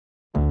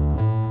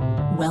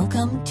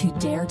Welcome to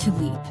Dare to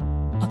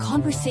Leap, a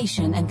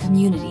conversation and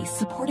community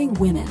supporting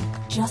women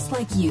just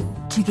like you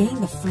to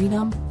gain the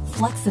freedom,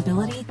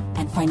 flexibility,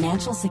 and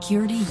financial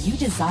security you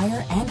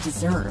desire and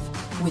deserve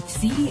with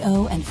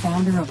CEO and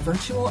founder of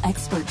Virtual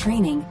Expert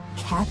Training,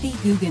 Kathy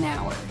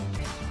Guggenauer.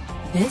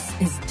 This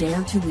is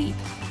Dare to Leap,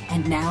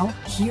 and now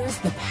here's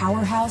the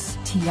powerhouse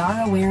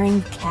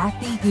tiara-wearing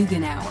Kathy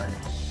Guggenauer.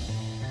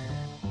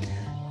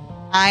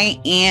 I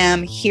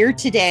am here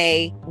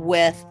today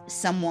with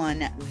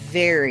someone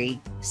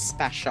very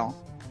special.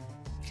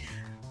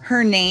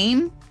 Her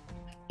name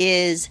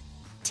is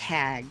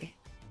Tag.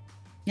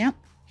 Yep.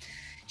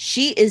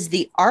 She is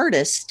the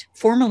artist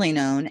formerly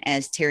known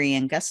as Teri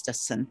and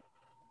Gustafson.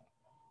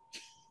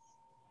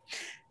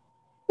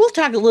 We'll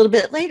talk a little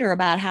bit later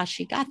about how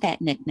she got that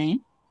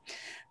nickname.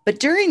 But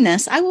during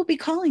this, I will be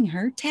calling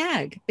her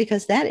Tag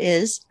because that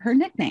is her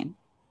nickname.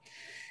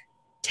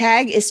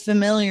 Tag is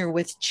familiar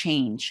with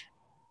change.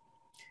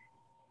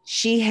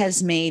 She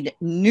has made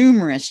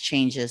numerous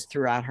changes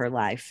throughout her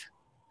life.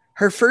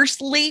 Her first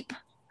leap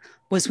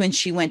was when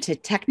she went to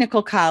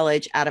technical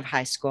college out of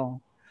high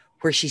school,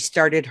 where she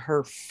started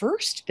her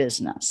first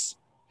business.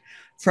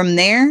 From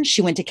there,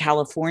 she went to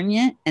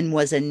California and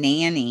was a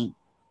nanny.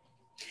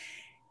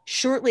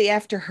 Shortly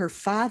after her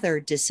father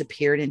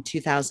disappeared in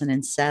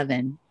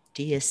 2007,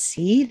 do you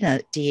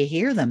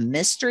hear the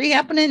mystery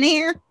happening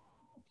here?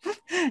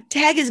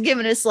 Tag has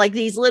given us like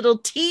these little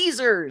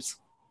teasers.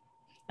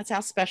 That's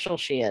how special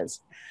she is.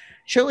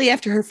 Shortly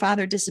after her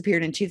father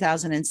disappeared in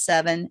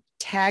 2007,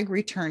 Tag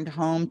returned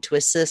home to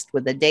assist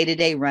with the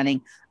day-to-day running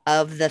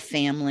of the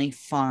family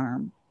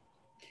farm.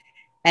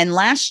 And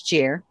last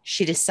year,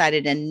 she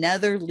decided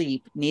another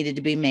leap needed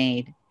to be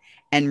made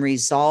and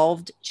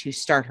resolved to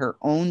start her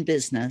own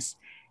business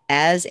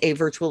as a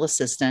virtual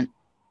assistant,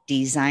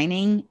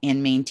 designing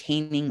and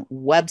maintaining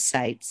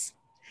websites,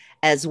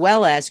 as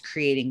well as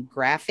creating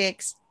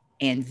graphics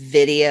and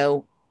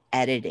video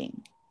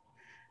editing.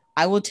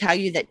 I will tell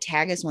you that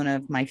Tag is one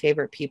of my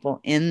favorite people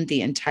in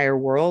the entire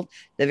world.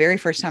 The very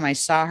first time I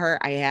saw her,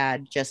 I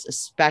had just a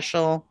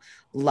special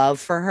love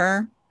for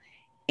her.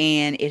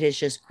 And it has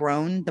just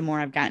grown the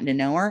more I've gotten to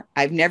know her.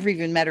 I've never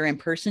even met her in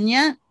person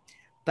yet,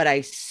 but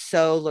I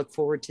so look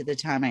forward to the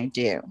time I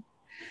do.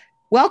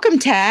 Welcome,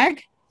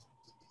 Tag.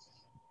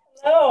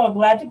 Hello,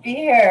 glad to be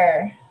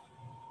here.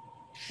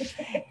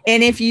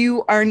 And if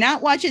you are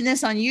not watching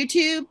this on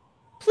YouTube,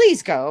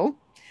 please go.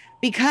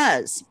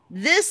 Because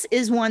this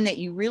is one that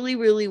you really,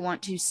 really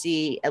want to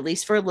see, at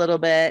least for a little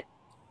bit,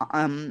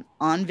 on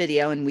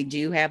video. And we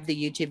do have the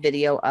YouTube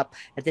video up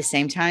at the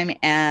same time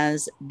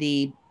as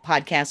the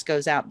podcast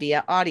goes out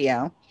via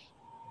audio.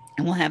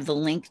 And we'll have the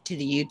link to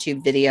the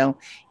YouTube video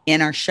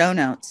in our show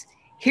notes.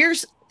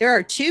 There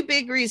are two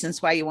big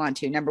reasons why you want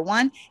to. Number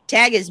one,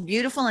 Tag is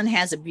beautiful and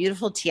has a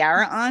beautiful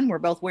tiara on. We're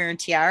both wearing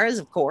tiaras,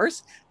 of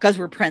course, because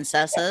we're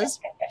princesses.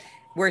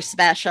 We're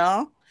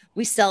special.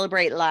 We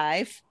celebrate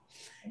life.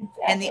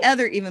 Exactly. And the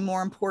other even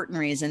more important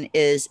reason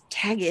is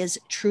Tag is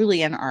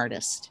truly an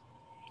artist.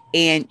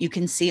 And you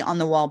can see on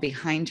the wall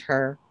behind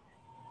her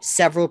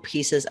several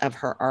pieces of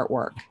her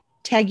artwork.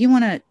 Tag, you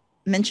want to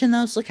mention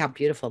those? Look how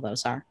beautiful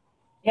those are.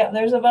 Yeah,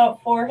 there's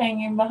about 4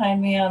 hanging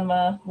behind me on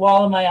the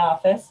wall of my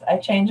office. I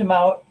change them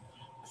out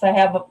because I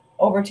have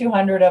over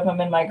 200 of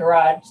them in my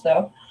garage.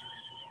 So,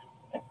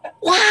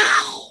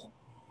 wow.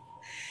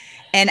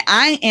 And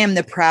I am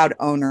the proud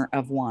owner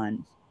of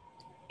one.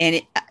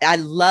 And I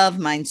love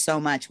mine so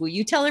much. Will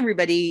you tell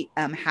everybody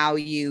how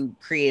you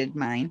created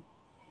mine?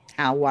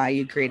 Why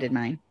you created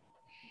mine?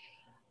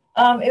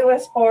 It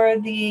was for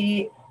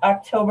the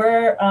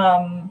October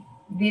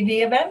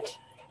VV event,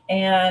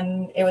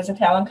 and it was a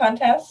talent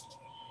contest,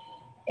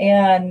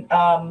 and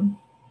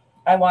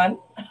I won.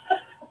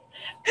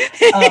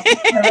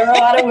 There were a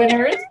lot of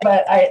winners,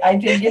 but I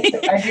did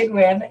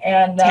win.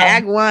 And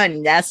Tag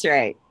won. That's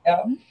right.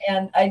 Yeah,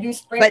 and I do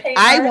spray paint. But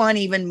I art. won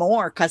even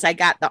more because I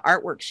got the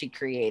artwork she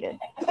created.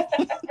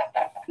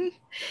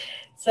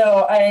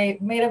 So I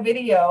made a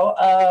video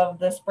of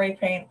the spray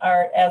paint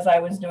art as I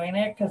was doing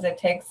it because it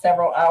takes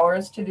several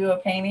hours to do a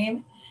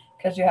painting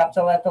because you have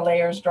to let the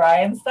layers dry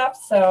and stuff.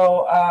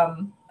 So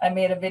I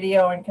made a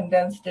video and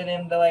condensed it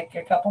into like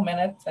a couple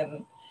minutes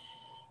and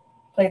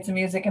played some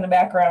music in the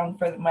background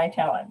for my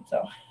talent.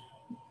 So.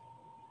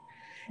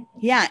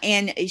 Yeah.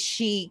 And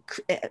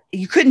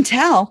you couldn't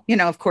tell,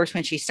 of course,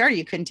 when she started,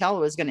 you couldn't tell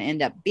it was going to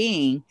end up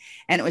being,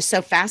 and it was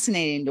so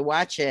fascinating to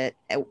watch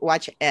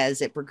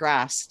as it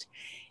progressed.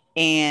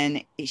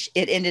 And it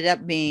ended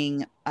up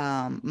being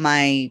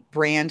my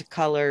brand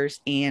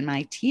colors and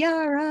my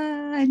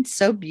tiara, and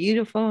so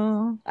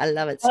beautiful. I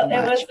love it so much.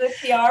 It was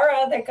the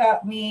tiara that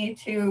got me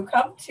to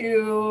come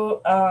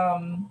to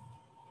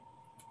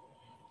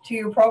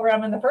your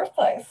program in the first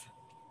place.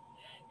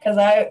 Because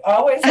I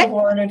always have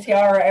worn a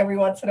tiara every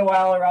once in a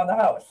while around the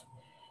house.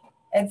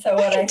 And so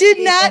when I did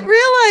not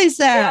realize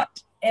that.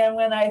 Yeah, and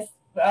when I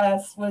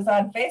was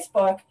on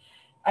Facebook,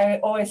 I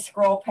always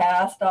scroll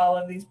past all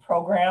of these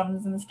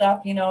programs and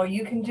stuff.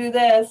 You can do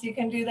this, you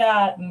can do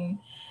that.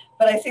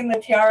 But I seen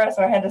the tiara,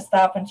 so I had to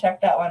stop and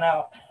check that one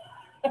out.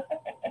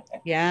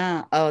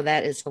 Yeah. Oh,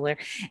 that is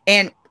hilarious.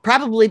 And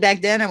probably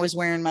back then I was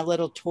wearing my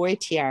little toy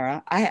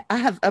tiara. I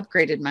have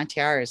upgraded my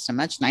tiaras to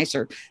much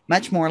nicer,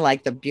 much more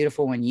like the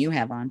beautiful one you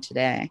have on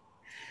today.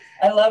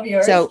 I love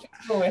yours So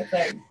too with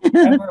the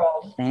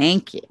emerald.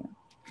 thank you.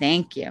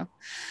 Thank you.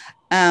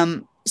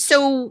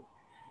 So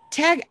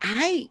Tag,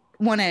 I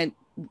want to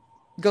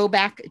go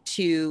back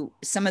to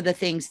some of the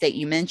things that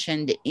you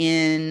mentioned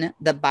in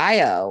the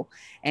bio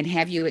and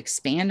have you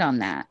expand on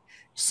that.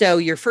 So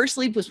your first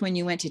leap was when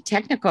you went to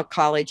technical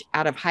college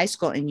out of high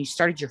school and you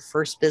started your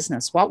first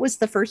business. What was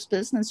the first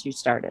business you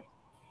started?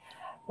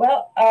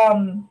 Well,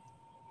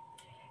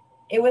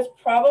 it was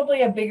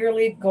probably a bigger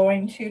leap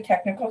going to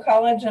technical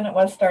college than it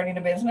was starting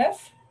a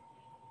business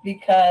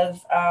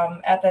because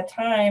at the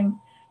time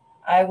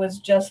I was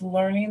just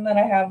learning that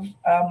I have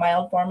a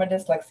mild form of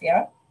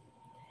dyslexia.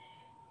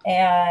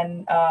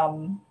 And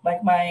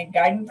like my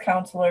guidance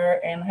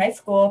counselor in high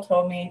school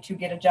told me to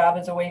get a job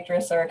as a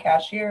waitress or a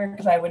cashier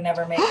because I would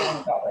never make it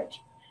in college.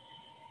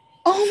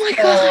 Oh my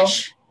So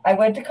gosh. I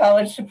went to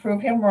college to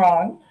prove him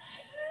wrong.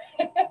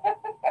 And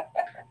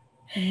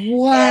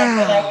when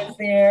I Wow. was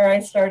there,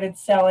 I started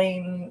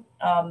selling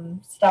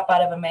stuff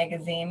out of a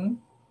magazine,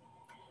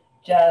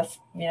 just,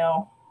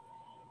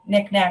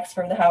 knickknacks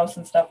for the house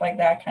and stuff like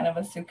that, kind of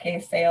a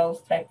suitcase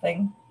sales type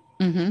thing.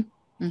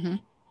 Mm-hmm. Mm-hmm.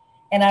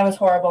 And I was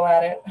horrible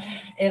at it.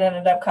 It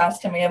ended up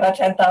costing me about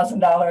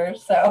 $10,000.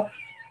 So,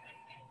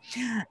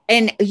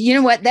 And you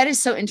know what? That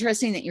is so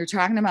interesting that you're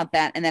talking about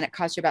that and that it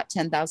cost you about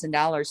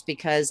 $10,000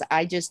 because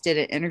I just did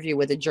an interview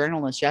with a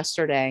journalist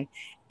yesterday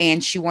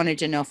and she wanted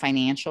to know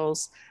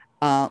financials,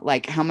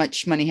 like how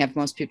much money have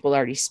most people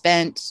already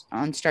spent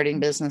on starting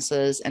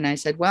businesses. And I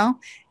said, well,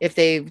 if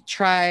they've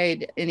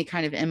tried any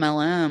kind of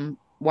MLM,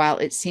 while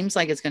it seems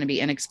like it's going to be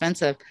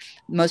inexpensive,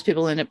 most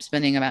people end up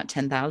spending about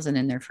 10,000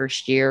 in their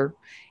first year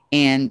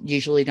and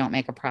usually don't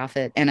make a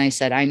profit. And I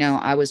said, I know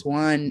I was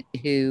one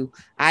who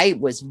I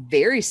was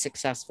very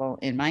successful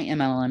in my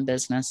MLM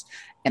business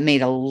and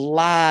made a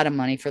lot of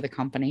money for the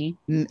company,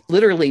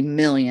 literally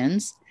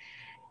millions.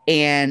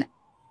 And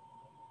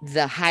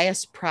the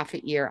highest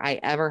profit year I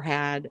ever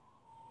had,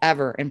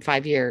 ever in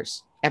 5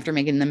 years, after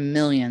making the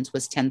millions,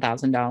 was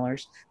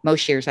 $10,000.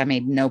 Most years I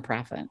made no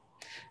profit.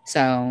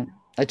 So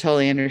I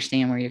totally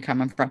understand where you're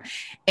coming from.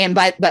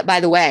 But by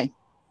the way,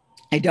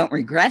 I don't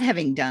regret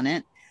having done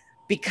it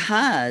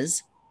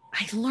because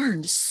I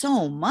learned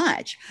so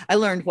much. I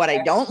learned what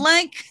I don't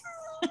like.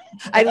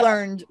 I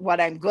learned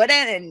what I'm good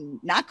at and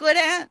not good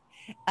at,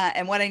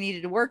 and what I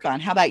needed to work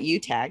on. How about you,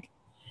 Tag?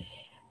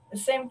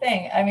 same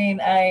thing. I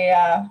mean,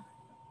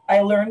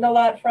 I learned a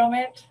lot from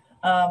it.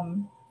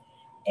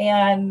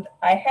 And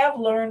I have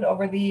learned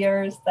over the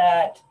years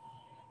that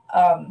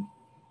um,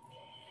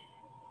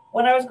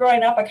 when I was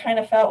growing up, I kind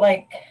of felt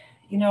like,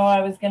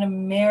 I was going to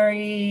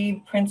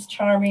marry Prince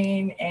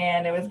Charming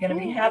and it was going to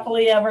be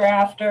happily ever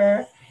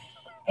after.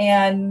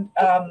 And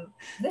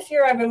this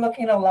year I've been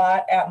looking a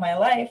lot at my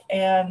life.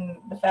 And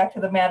the fact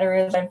of the matter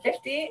is, I'm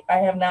 50. I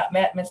have not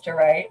met Mr.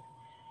 Right.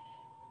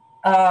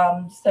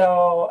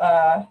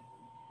 So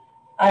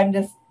I'm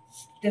just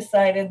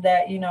decided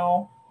that,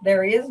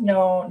 there is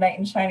no knight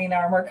in shining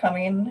armor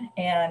coming.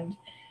 And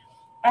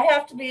I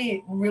have to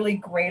be really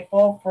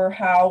grateful for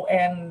how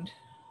and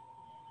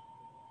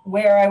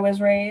where I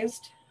was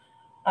raised.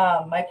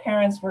 My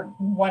parents were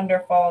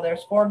wonderful.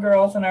 There's 4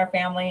 girls in our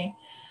family.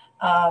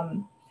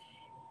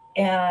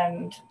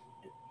 And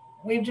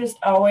we've just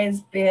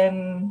always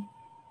been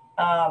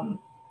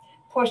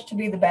pushed to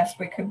be the best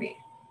we could be.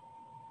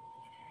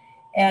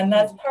 And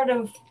that's part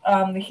of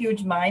the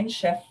huge mind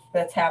shift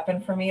that's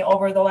happened for me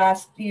over the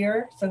last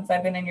year since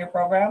I've been in your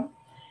program.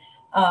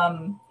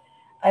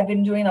 I've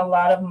been doing a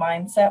lot of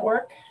mindset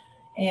work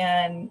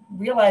and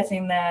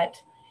realizing that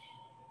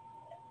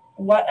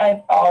what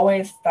I've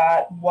always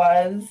thought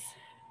was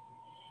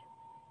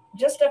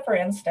just for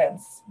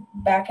instance,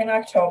 back in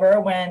October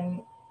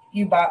when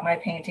you bought my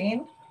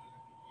painting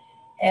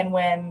and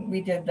when we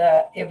did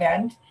the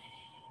event,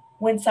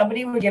 when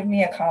somebody would give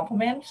me a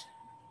compliment,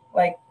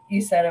 like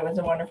you said, it was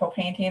a wonderful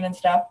painting and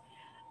stuff,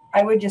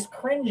 I would just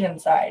cringe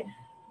inside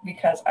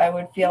because I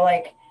would feel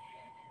like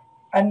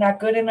I'm not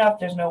good enough.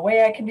 There's no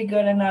way I can be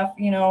good enough,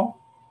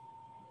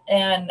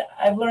 And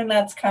I've learned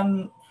that's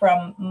come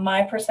from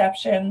my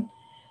perception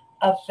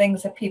of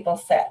things that people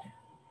said.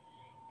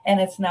 And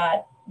it's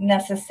not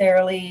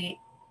necessarily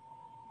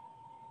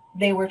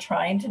they were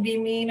trying to be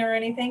mean or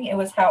anything. It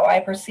was how I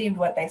perceived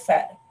what they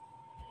said.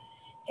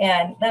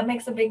 And that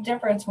makes a big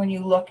difference when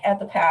you look at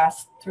the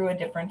past through a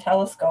different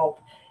telescope.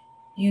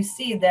 You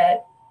see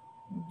that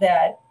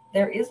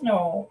there is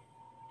no,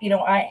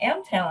 I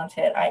am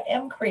talented. I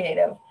am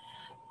creative.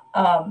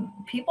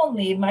 People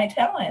need my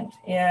talent.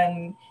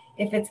 And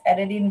if it's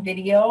editing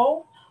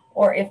video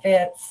or if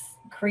it's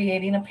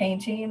creating a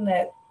painting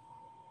that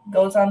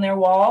goes on their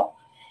wall,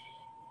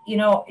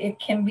 it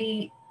can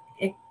be,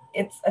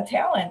 it's a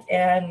talent.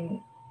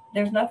 And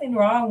there's nothing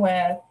wrong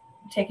with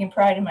taking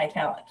pride in my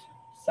talent.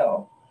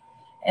 So,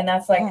 and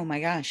that's like, oh my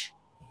gosh,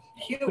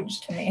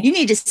 huge to me. You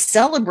need to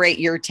celebrate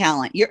your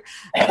talent. You're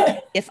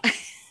if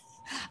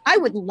I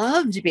would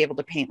love to be able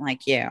to paint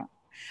like you.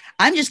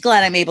 I'm just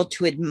glad I'm able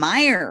to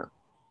admire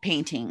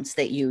paintings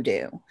that you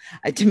do.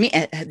 To me,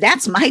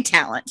 that's my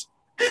talent.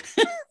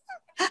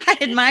 I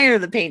admire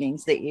the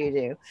paintings that you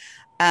do.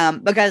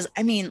 Because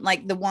I mean,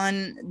 like the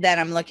one that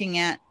I'm looking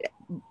at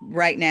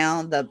right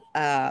now, the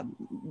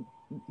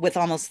with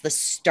almost the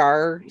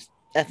star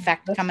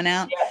effect coming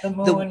out, the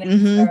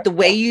moon, the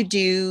way you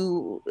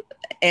do,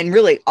 and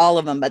really all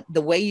of them, but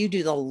the way you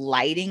do the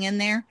lighting in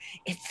there,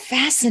 it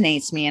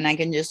fascinates me, and I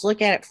can just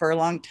look at it for a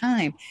long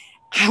time.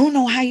 I don't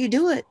know how you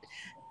do it.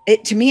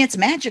 To me, it's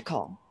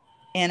magical,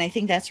 and I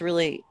think that's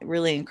really,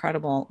 really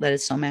incredible that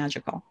it's so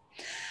magical.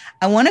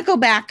 I want to go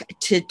back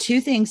to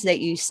two things that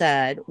you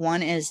said.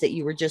 One is that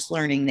you were just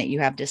learning that you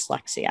have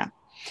dyslexia.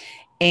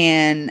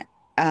 And,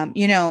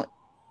 you know,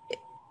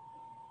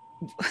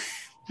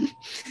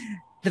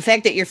 the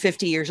fact that you're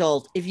 50 years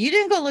old, if you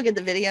didn't go look at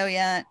the video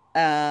yet,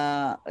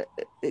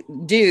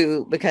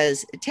 do,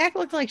 because Tack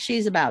looked like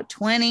she's about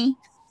 20.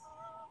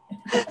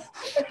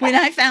 When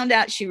I found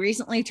out she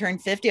recently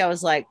turned 50, I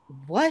was like,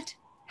 what?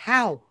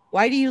 How?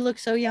 Why do you look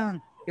so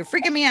young? You're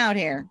freaking me out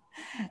here.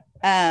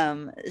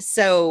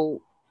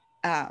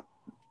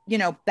 You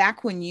know,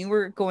 back when you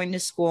were going to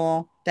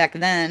school back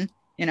then,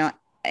 you know,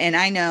 and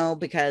I know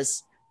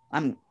because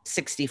I'm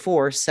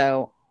 64,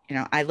 so, you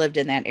know, I lived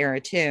in that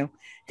era too.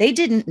 They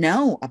didn't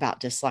know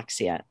about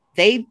dyslexia.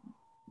 They,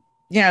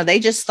 you know, they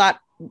just thought,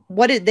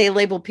 what did they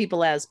label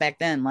people as back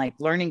then? Like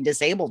learning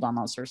disabled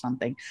almost or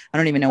something. I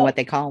don't even know what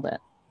they called it.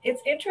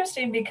 It's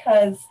interesting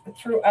because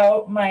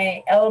throughout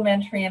my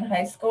elementary and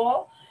high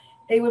school,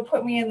 they would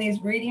put me in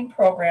these reading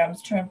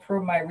programs to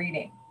improve my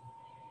reading.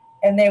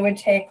 And they would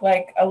take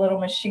like a little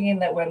machine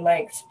that would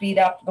like speed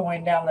up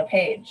going down the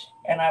page.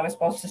 And I was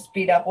supposed to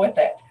speed up with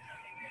it.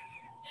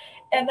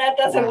 And that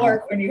doesn't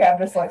work when you have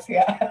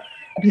dyslexia.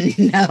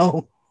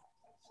 No.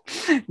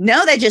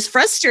 No, that just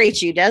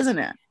frustrates you, doesn't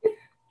it?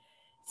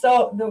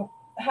 So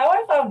how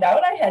I found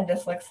out I had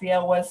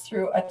dyslexia was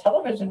through a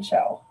television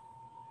show.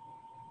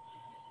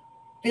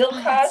 Bill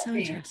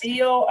Cosby,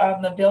 Theo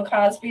on the Bill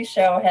Cosby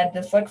show had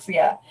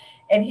dyslexia.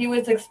 And he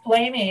was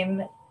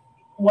explaining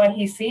what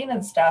he's seen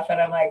and stuff.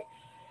 And I'm like,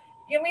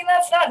 you mean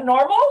that's not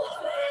normal?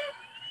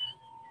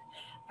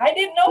 I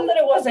didn't know that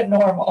it wasn't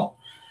normal.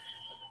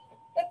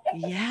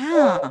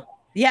 Yeah.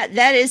 Yeah,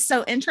 that is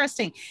so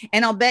interesting.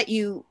 And I'll bet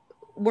you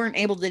weren't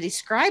able to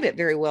describe it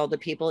very well to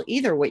people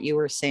either, what you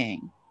were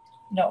seeing.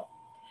 No.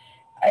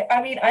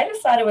 I mean, I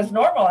just thought it was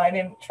normal. I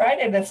didn't try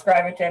to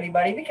describe it to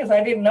anybody because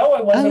I didn't know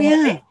it wasn't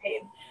what they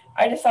seen.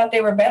 I just thought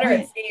they were better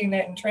at seeing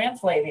it and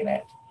translating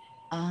it.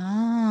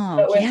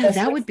 Oh, yeah,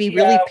 that would be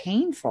really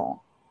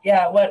painful.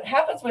 Yeah, what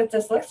happens with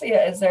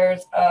dyslexia is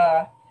there's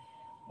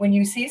when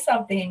you see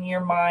something in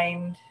your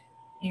mind,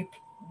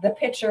 the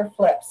picture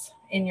flips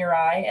in your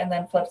eye and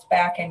then flips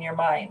back in your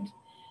mind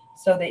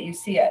so that you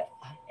see it.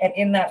 And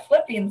in that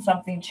flipping,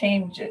 something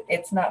changes.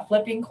 It's not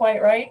flipping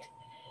quite right.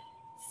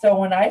 So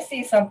when I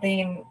see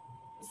something,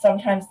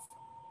 sometimes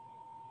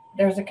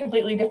there's a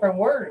completely different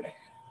word.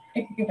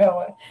 You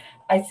know,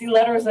 I see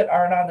letters that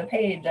aren't on the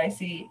page. I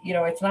see, you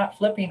know, it's not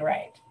flipping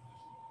right.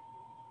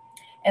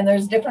 And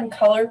there's different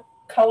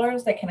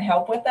colors that can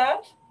help with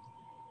that.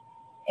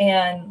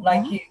 And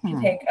like you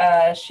can take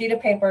a sheet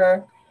of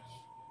paper,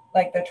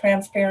 like the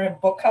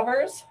transparent book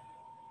covers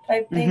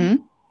type thing,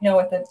 you know,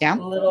 with a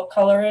little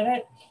color in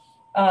it,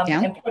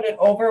 and put it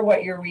over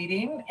what you're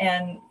reading.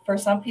 And for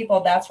some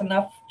people, that's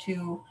enough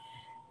to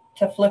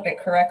flip it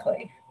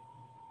correctly.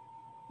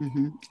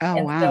 Oh,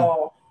 and wow.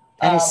 So,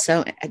 that is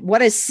so,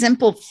 what a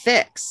simple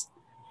fix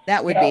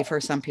that would be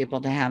for some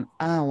people to have.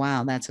 Oh,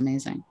 wow. That's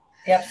amazing.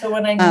 Yep. So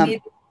when I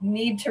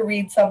need to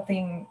read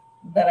something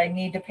that I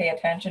need to pay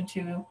attention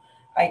to,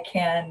 I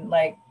can,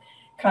 like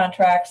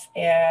contracts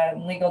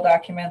and legal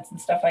documents and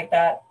stuff like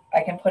that,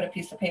 I can put a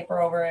piece of paper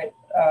over it,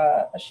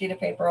 a sheet of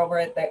paper over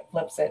it that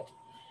flips it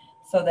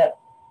so that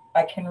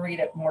I can read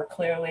it more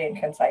clearly and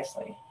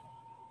concisely.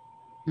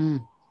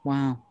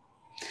 Wow.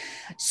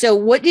 So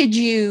what did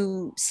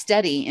you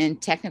study in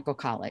technical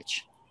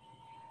college?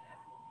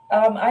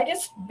 I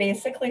just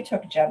basically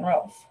took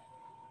generals.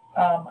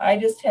 I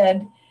just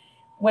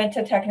went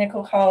to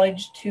technical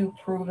college to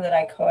prove that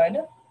I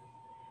could.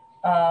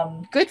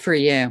 Good for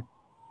you.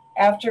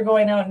 After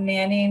going out and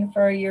nannying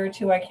for a year or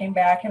two, I came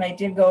back and I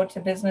did go to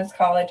business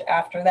college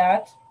after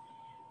that.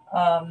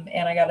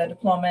 And I got a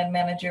diploma in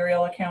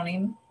managerial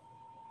accounting.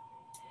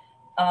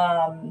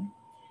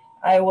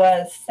 I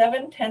was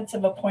 0.7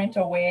 of a point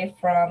away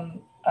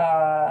from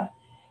a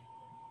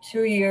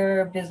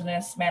 2-year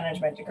business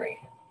management degree.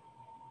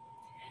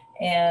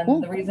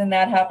 And the reason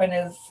that happened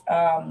is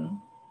I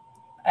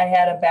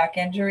had a back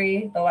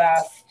injury the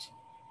last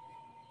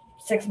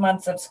 6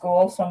 months of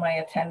school. So my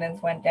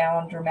attendance went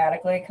down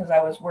dramatically because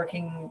I was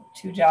working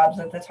 2 jobs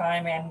at the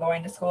time and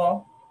going to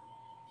school.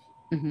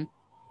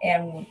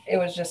 And it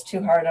was just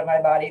too hard on my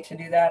body to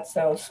do that.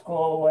 So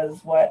school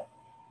was what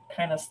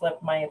kind of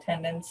slipped my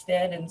attendance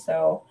did. And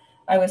so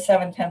I was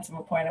 0.7 of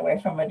a point away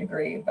from a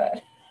degree,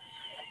 but.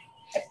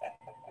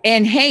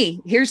 And hey,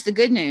 here's the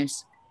good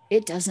news.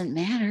 It doesn't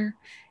matter.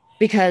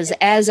 because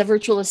as a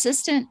virtual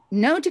assistant,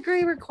 no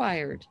degree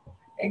required.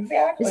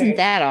 Exactly. Isn't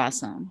that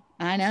awesome?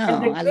 I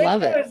know. I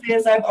love it. The good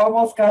news is I've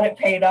almost got it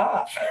paid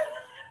off.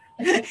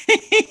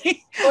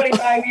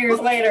 25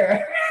 years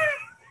later.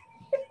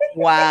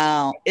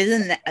 Wow.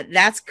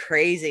 That's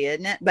crazy,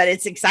 isn't it? But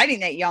it's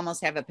exciting that you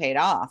almost have it paid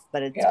off,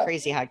 but it's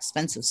crazy how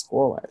expensive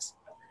school is.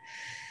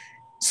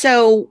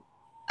 So,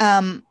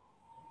 have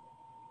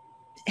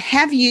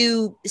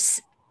you,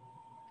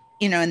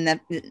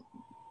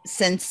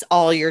 since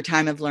all your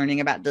time of learning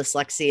about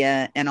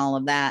dyslexia and all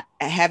of that,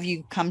 have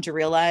you come to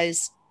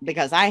realize,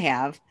 because I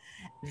have,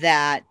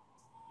 that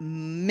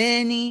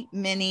many,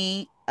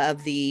 many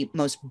of the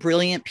most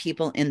brilliant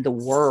people in the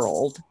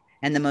world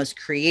and the most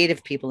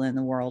creative people in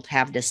the world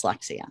have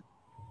dyslexia?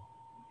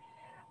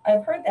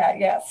 I've heard that,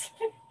 yes.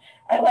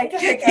 I like to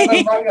think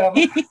I'm among them.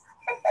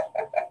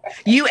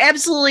 You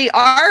absolutely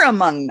are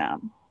among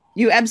them.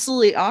 You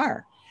absolutely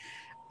are.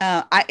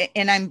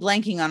 I'm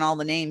blanking on all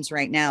the names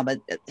right now, but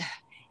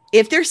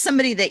if there's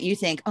somebody that you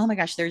think, oh my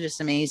gosh, they're just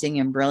amazing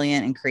and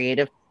brilliant and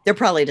creative, they're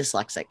probably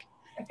dyslexic,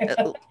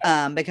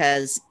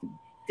 because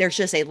there's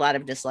just a lot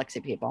of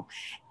dyslexic people.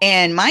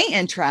 And my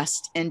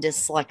interest in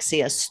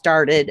dyslexia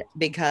started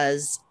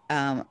because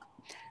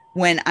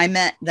when I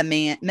met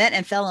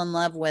and fell in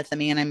love with the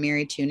man I'm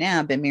married to now.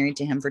 I've been married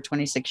to him for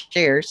 26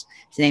 years.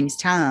 His name's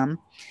Tom.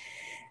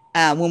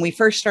 When we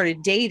first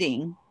started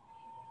dating,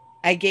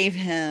 I gave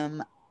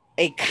him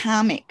a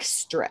comic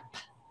strip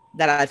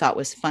that I thought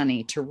was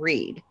funny to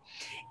read.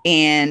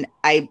 And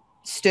I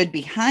stood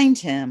behind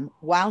him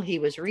while he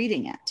was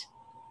reading it.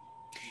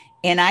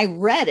 And I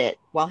read it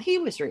while he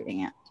was reading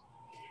it.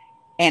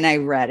 And I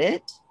read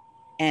it,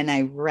 and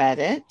I read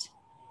it,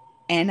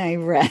 and I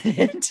read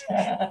it,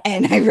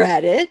 and I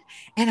read it.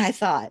 And I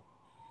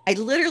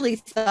literally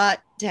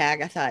thought,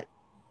 Tag,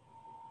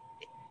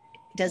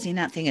 does he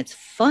not think it's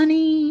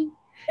funny?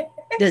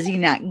 Does he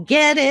not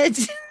get it?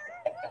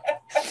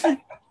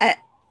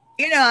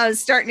 I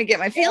was starting to get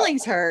my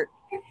feelings hurt.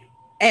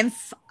 And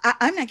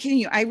I'm not kidding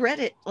you. I read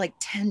it like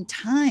 10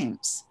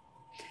 times.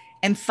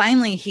 And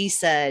finally he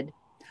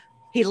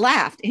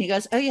laughed and he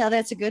goes, oh yeah,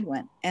 that's a good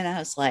one. And I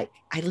was like,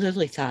 I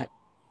literally thought,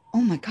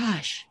 oh my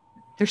gosh,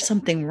 there's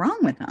something wrong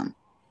with him,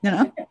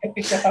 Yeah.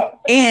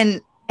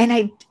 And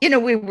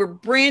we were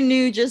brand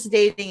new, just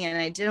dating, and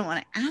I didn't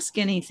want to ask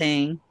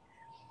anything.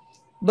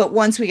 But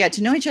once we got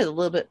to know each other a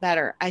little bit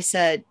better, I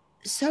said,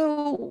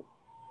 so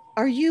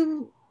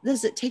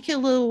does it take you a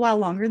little while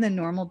longer than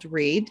normal to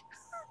read?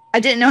 I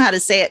didn't know how to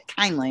say it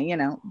kindly,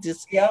 and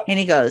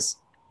he goes,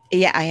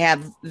 yeah, I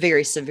have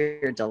very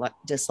severe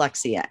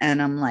dyslexia.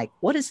 And I'm like,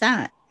 what is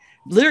that?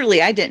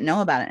 Literally, I didn't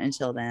know about it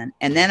until then.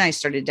 And then I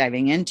started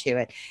diving into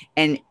it,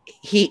 and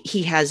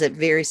he has it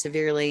very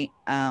severely.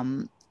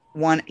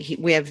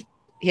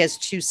 He has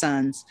two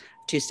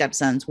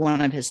stepsons.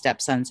 One of his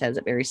stepsons has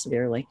it very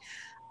severely.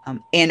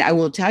 And I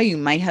will tell you,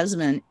 my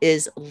husband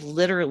is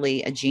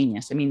literally a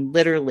genius. I mean,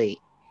 literally,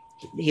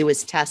 he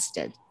was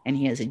tested and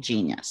he is a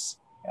genius.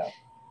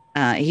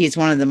 Yeah. He's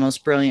one of the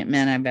most brilliant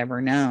men I've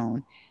ever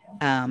known.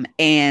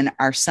 And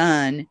our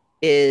son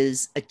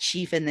is a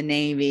chief in the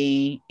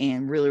Navy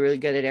and really, really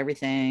good at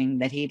everything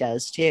that he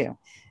does too.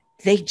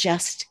 They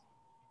just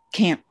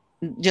can't,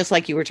 just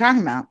like you were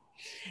talking about,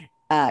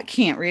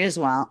 can't read as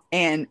well.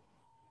 And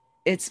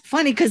it's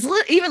funny because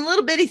even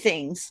little bitty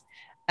things,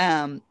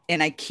 and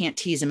I can't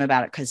tease him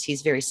about it because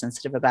he's very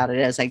sensitive about it,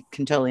 as I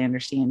can totally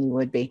understand he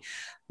would be.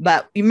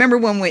 But you remember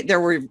when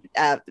there were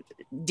VHS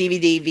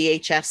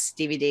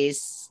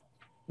DVDs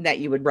that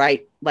you would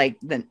write, like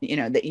that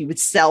you would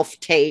self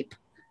tape,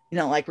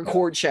 like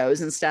record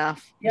shows and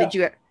stuff. Yep.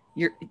 Did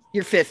you?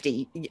 You're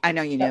 50. I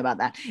know you knew about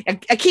that.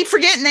 I keep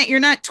forgetting that you're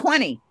not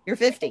 20. You're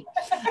 50.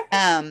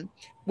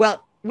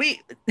 Well,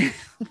 we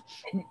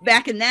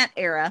back in that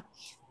era,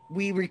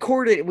 we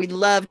recorded. We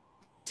loved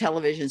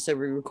television, so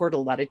we recorded a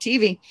lot of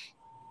TV,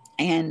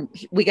 and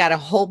we got a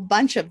whole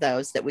bunch of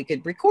those that we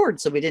could record,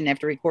 so we didn't have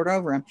to record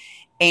over them.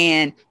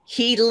 And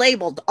he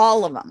labeled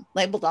all of them,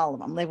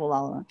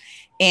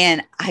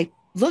 and I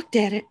looked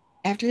at it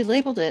after he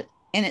labeled it,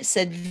 and it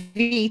said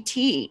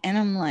VT, and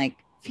I'm like,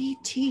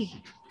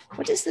 VT,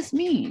 what does this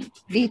mean?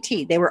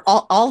 VT. They were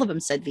all of them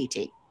said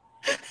VT.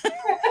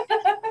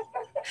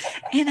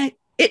 And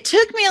it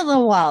took me a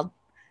little while.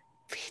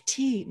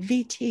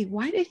 VT,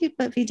 why did he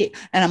put VT?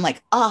 And I'm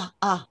like,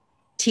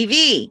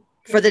 TV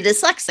for the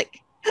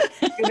dyslexic.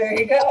 There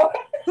you go.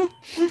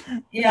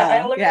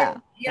 I look at,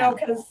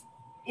 because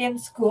in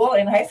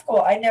high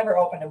school, I never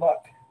opened a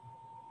book,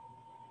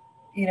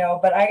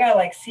 but I got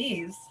like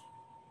C's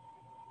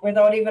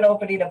without even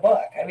opening a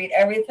book. I mean,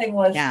 everything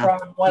was from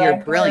what You're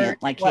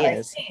brilliant, like he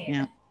is.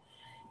 Yeah.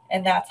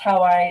 And that's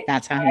how I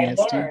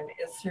learned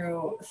is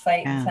through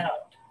sight and sound.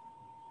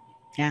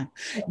 Yeah.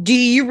 Do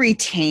you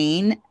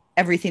retain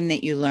everything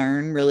that you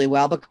learn really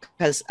well?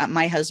 Because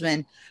my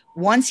husband,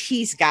 once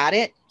he's got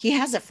it, he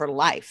has it for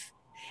life.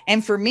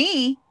 And for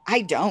me,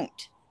 I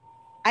don't.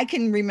 I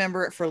can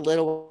remember it for a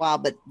little while,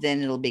 but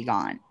then it'll be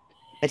gone.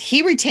 But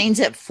he retains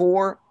it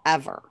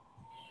forever.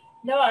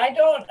 No, I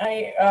don't.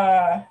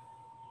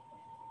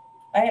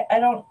 I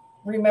don't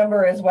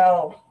remember as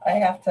well. I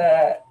have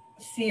to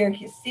see or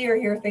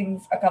hear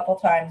things a couple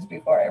times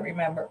before I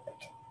remember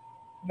it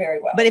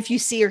very well. But if you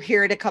see or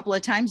hear it a couple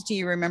of times, do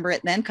you remember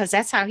it then? Because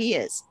that's how he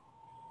is.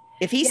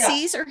 If he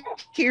sees or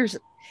hears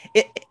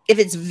it, if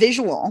it's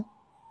visual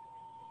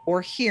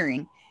or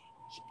hearing,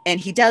 and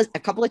he does a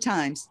couple of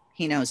times,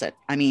 he knows it.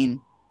 I mean,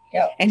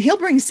 and he'll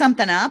bring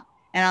something up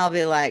and I'll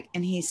be like,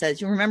 and he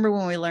says, you remember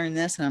when we learned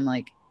this? And I'm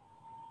like,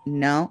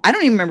 no, I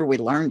don't even remember we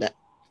learned it,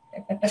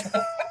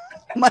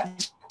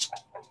 much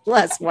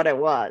less what it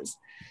was.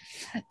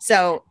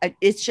 So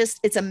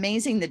it's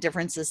amazing the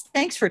differences.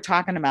 Thanks for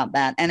talking about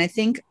that. And I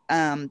think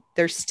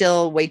there's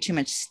still way too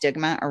much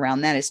stigma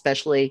around that,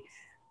 especially,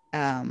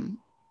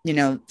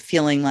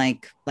 feeling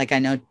like I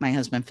know my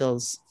husband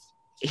feels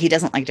he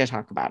doesn't like to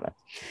talk about it.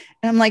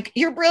 And I'm like,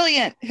 you're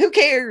brilliant. Who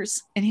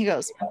cares? And he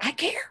goes, I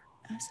care.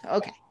 I said,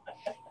 okay.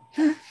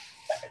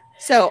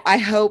 So I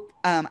hope,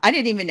 I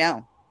didn't even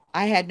know.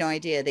 I had no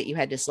idea that you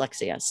had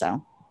dyslexia.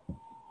 So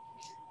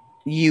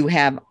you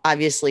have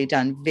obviously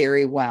done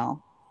very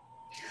well.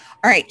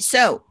 All right.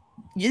 So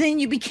then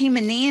you became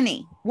a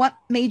nanny. What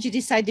made you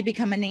decide to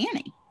become a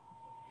nanny?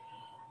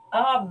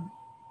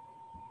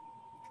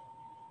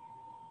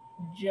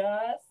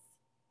 Just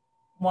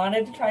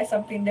wanted to try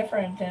something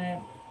different.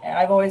 And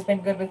I've always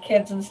been good with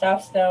kids and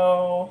stuff.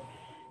 So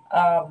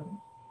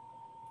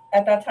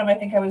at that time, I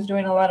think I was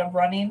doing a lot of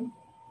running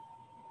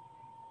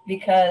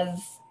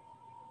because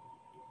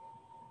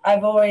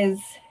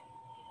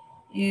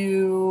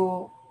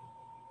you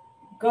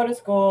go to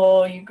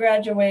school, you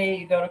graduate,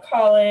 you go to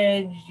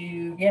college,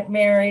 you get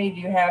married,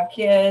 you have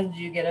kids,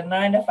 you get a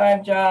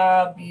 9-to-5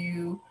 job,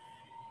 you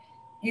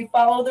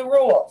follow the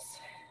rules,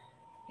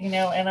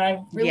 and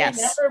I've really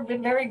never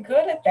been very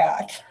good at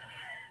that.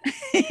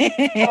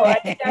 So I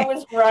think I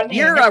was running.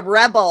 You're a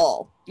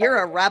rebel.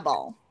 You're a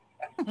rebel.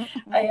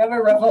 I am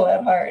a rebel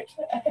at heart.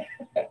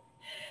 But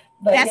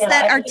that's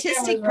that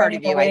artistic part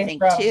of you, I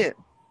think, too.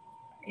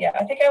 Yeah,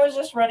 I think I was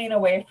just running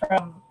away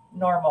from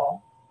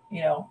normal,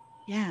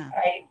 Yeah.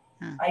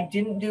 I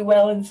didn't do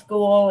well in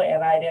school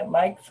and I didn't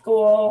like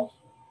school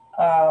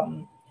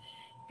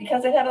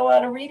because it had a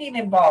lot of reading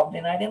involved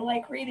and I didn't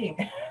like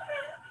reading.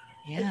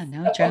 Yeah,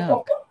 no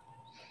joke.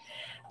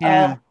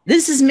 Yeah.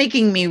 This is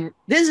making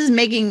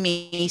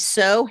me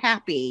so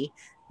happy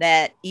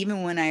that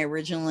even when I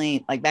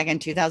originally, like back in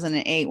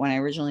 2008, when I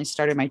originally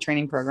started my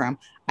training program,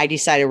 I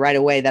decided right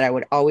away that I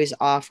would always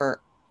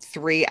offer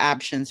 3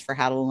 options for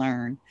how to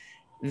learn: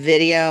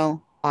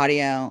 video,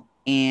 audio,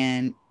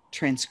 and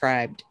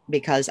transcribed,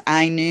 because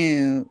I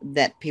knew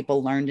that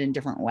people learned in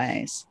different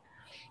ways.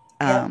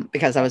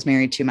 Because I was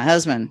married to my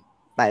husband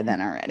by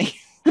then already.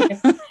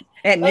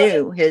 And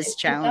knew his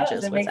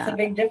challenges. It makes a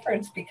big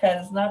difference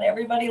because not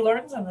everybody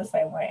learns in the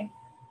same way.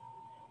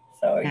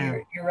 So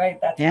you're right.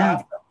 That's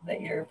awesome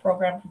that your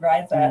program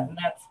provides that. And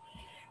that's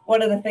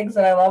one of the things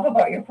that I love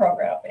about your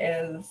program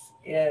is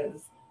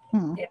it's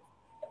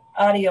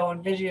audio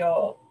and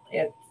visual,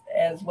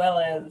 as well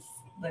as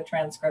the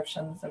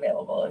transcriptions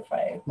available if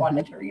I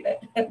wanted to read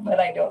it, but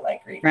I don't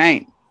like reading.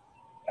 Right.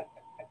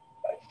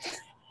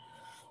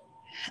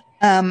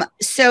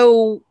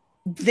 So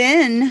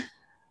then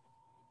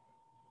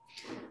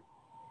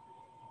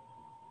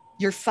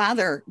your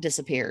father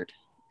disappeared,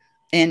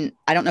 and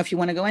I don't know if you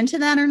want to go into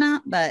that or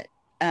not, but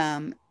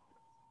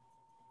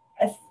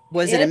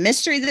was it a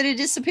mystery that he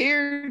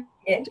disappeared?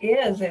 It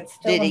is. It's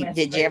still a mystery.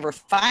 Did you ever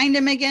find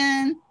him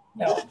again?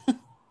 No. It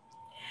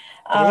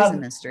is a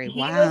mystery.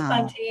 Wow. He was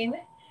hunting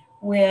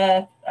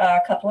with a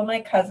couple of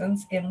my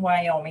cousins in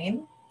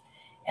Wyoming,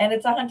 and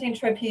it's a hunting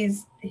trip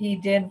he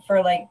did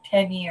for like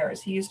 10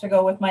 years. He used to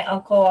go with my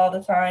uncle all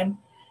the time,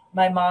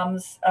 my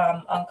mom's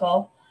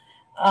uncle,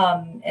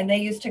 and they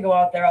used to go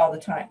out there all the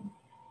time,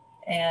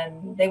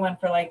 and they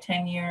went for like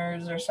 10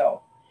 years or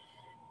so.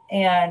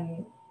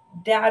 And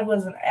Dad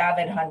was an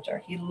avid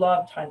hunter. He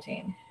loved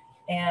hunting,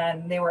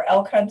 and they were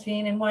elk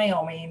hunting in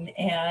Wyoming,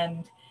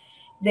 and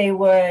they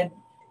would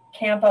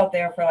camp out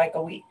there for like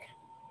a week,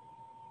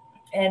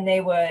 and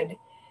they would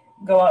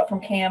go out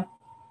from camp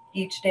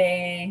each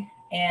day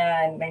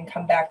and then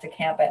come back to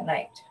camp at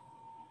night.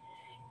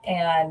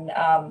 And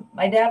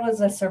my dad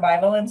was a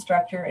survival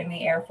instructor in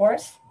the Air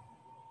Force.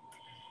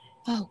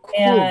 Oh,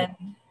 cool.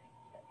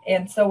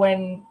 And so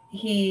when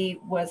he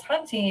was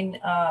hunting,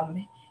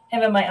 him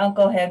and my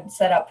uncle had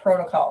set up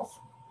protocols.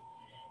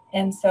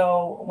 And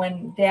so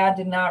when Dad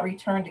did not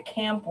return to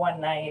camp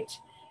one night,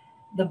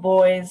 the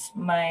boys,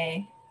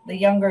 the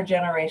younger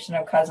generation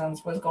of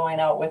cousins, was going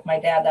out with my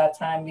dad that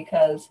time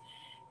because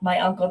my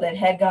uncle that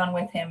had gone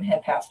with him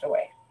had passed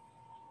away.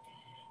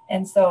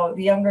 And so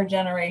the younger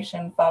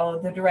generation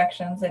followed the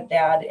directions that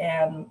Dad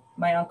and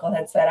my uncle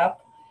had set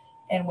up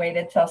and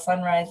waited till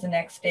sunrise the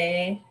next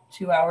day,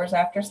 2 hours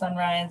after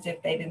sunrise.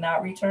 If they did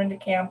not return to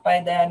camp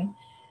by then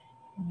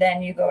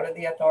you go to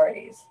the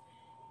authorities.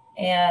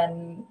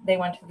 And they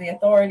went to the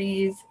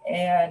authorities,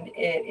 and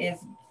it is,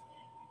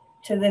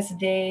 to this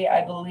day,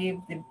 I believe,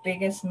 the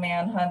biggest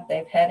manhunt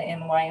they've had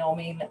in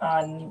Wyoming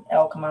on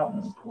Elk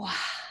Mountain. Wow.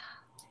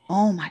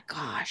 Oh my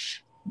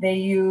gosh. They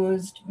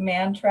used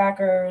man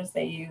trackers.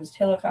 They used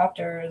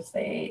helicopters.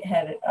 They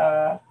had,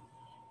 I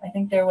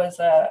think there was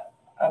a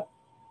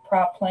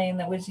prop plane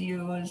that was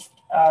used,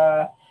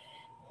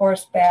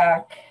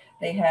 horseback.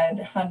 They had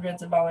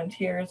hundreds of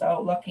volunteers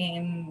out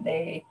looking.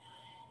 They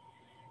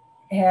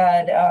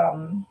had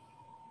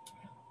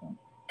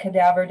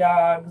cadaver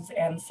dogs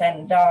and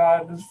scent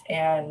dogs,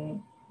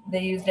 and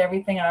they used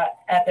everything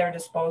at their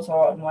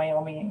disposal in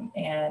Wyoming.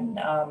 And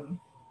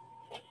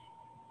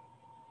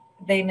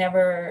they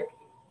never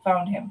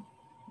found him,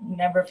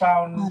 never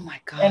found Oh my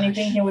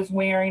anything gosh. he was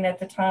wearing at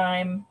the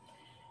time.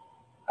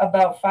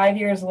 About 5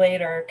 years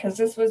later, because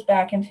this was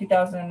back in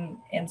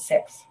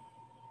 2006.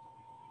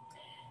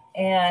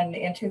 And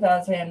in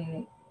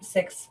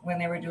 2006, when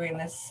they were doing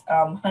this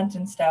hunt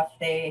and stuff,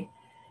 they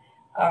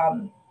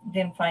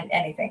didn't find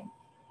anything.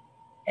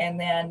 And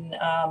then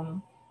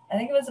I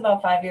think it was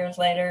about 5 years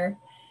later,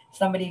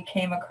 somebody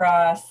came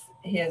across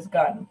his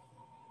gun,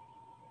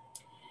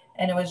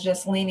 and it was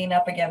just leaning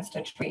up against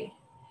a tree.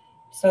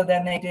 So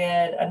then they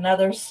did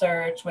another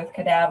search with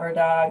cadaver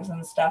dogs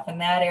and stuff in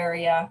that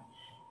area,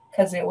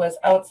 because it was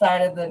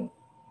outside of the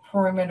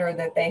perimeter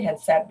that they had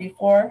set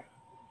before,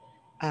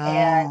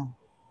 and Oh,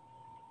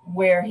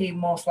 where he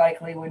most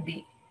likely would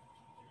be.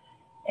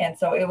 And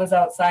so it was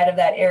outside of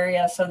that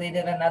area. So they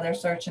did another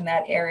search in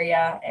that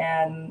area,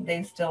 and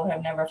they still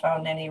have never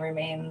found any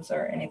remains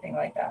or anything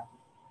like that.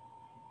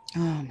 oh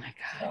my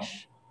So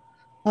gosh.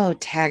 Oh,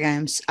 tag,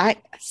 I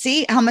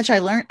see how much I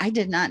learned. I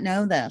did not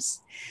know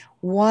this.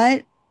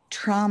 What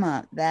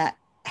trauma that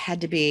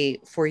had to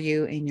be for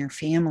you and your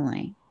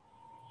family.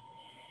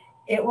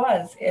 it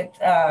was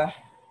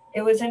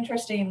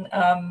interesting,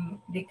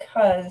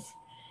 because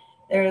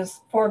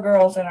there's 4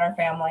 girls in our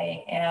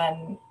family,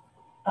 and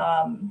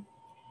um,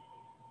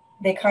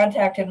 they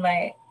contacted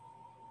my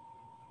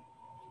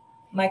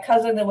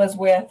cousin that was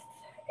with,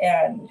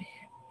 and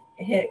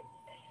he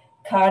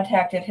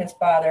contacted his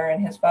father,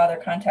 and his father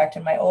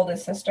contacted my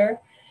oldest sister.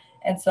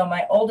 And so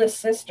my oldest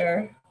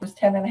sister was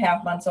 10 and a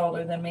half months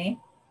older than me.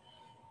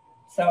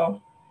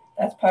 So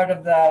that's part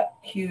of the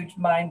huge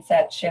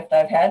mindset shift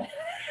I've had.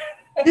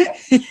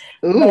 Ooh,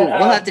 but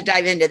we'll have to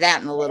dive into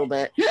that in a little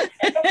bit.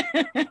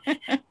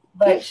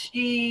 but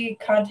she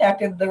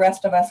contacted the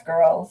rest of us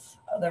girls,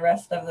 the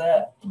rest of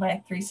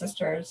my 3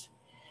 sisters.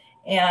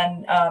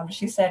 And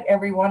she said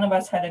every one of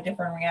us had a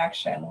different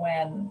reaction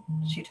when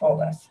she told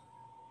us.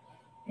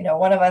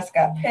 One of us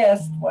got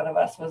pissed. One of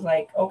us was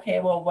like, okay,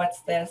 well,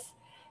 what's this?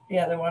 The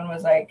other one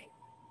was like,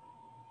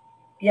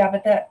 yeah,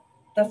 but that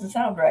doesn't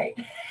sound right.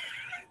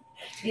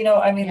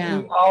 I mean, Yeah,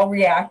 we all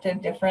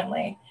reacted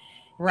differently.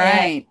 And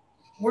right.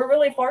 we're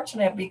really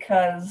fortunate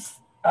because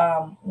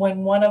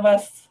when one of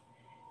us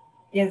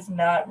is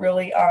not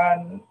really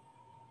on,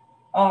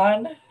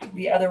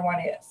 the other one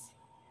is.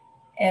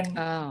 And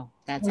Oh,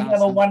 that's we have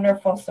a awesome.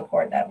 wonderful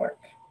support network,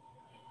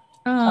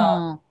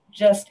 Oh,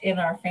 just in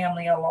our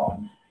family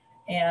alone.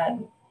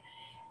 And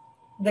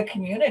the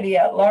community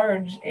at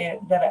large,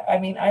 I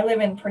mean, I live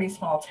in a pretty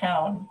small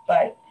town,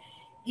 but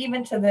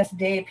even to this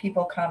day,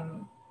 people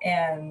come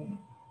and,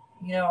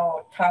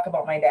 talk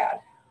about my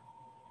dad.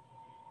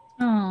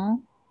 oh,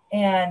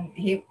 And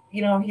he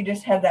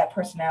just had that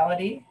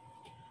personality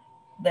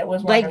that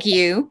was like wonderful.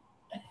 you.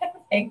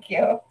 Thank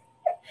you.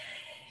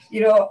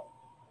 You know,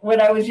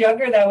 when I was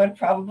younger, that would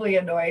probably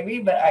annoy me,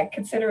 but I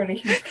consider it a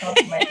huge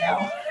compliment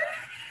now.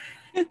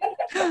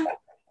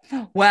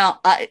 Well,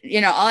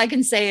 all I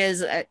can say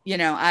is,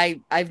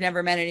 I've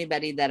never met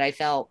anybody that I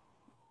felt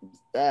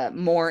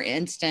more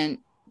instant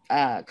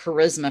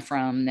charisma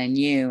from than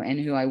you, and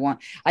who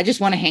I just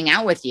want to hang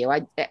out with you.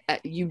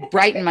 You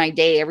brighten my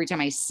day every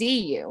time I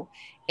see you.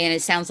 And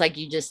it sounds like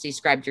you just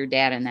described your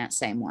dad in that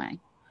same way.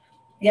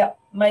 Yep.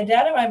 My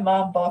dad and my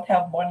mom both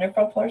have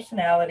wonderful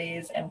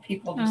personalities, and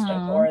people just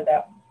Oh, adore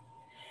them.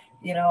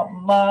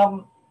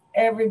 Mom,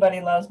 everybody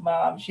loves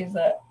mom. She's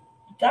a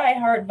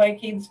diehard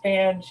Vikings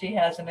fan. She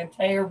has an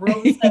entire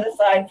room set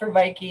aside for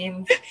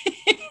Vikings.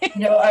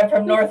 I'm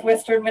from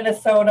northwestern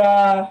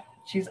Minnesota.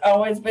 She's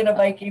always been a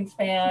Vikings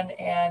fan.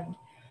 And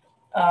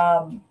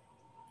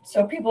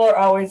so people are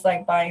always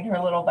like buying her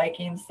little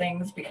Vikings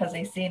things because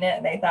they seen it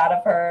and they thought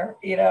of her.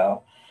 yeah,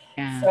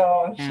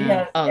 So she yeah.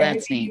 has Oh,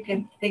 that's everything neat. you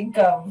can think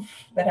of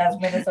that has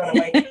Minnesota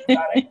Vikings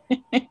on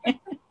it.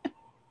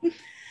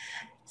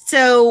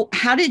 So,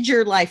 how did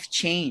your life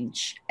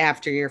change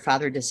after your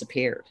father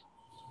disappeared?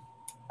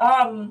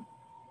 Um,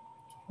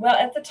 well,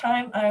 at the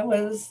time I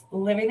was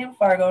living in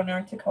Fargo,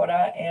 North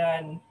Dakota,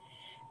 and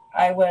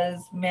I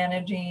was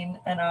managing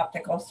an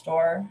optical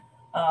store.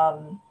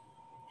 Um,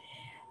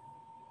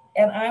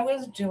 and I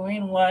was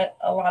doing what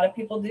a lot of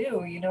people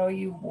do.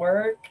 You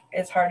work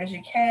as hard as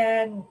you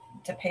can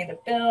to pay the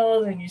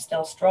bills, and you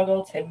still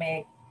struggle to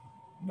make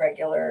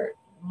regular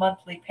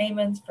monthly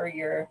payments for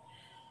your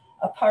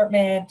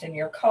apartment and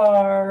your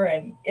car.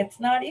 And it's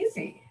not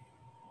easy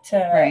to,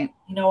 Right.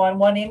 on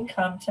one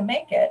income to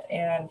make it.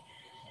 And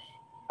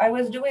I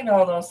was doing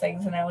all those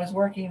things, and I was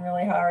working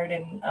really hard.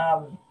 And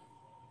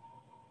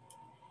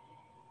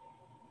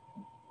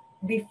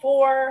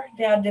before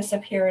Dad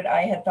disappeared,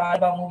 I had thought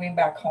about moving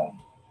back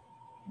home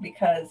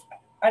because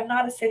I'm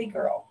not a city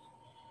girl,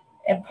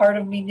 and part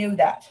of me knew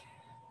that.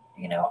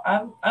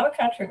 I'm a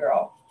country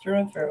girl through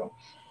and through.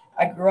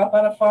 I grew up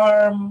on a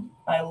farm.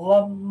 I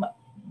love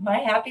my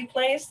happy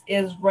place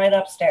is right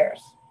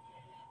upstairs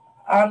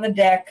on the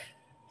deck,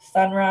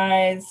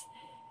 sunrise.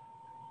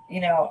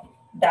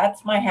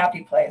 That's my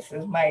happy place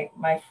is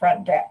my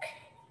front deck.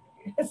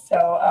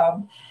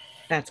 So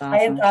That's I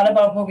had awesome. thought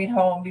about moving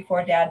home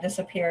before Dad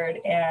disappeared,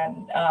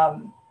 and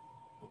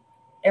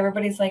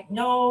everybody's like,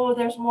 no,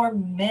 there's more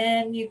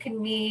men you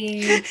can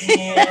meet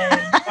in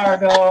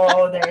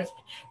Fargo. There's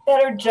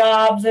better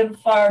jobs in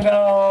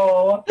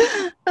Fargo.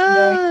 You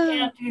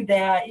can't do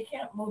that. You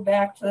can't move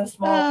back to the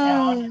small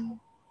town.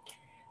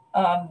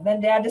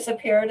 Then Dad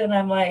disappeared, and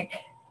I'm like,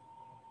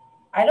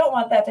 I don't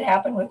want that to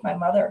happen with my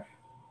mother.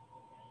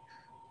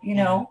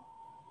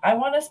 I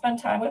want to spend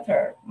time with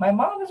her. My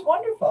mom is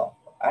wonderful.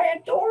 I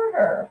adore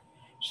her.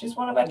 She's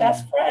one of my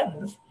best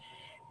friends.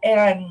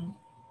 And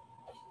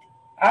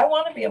I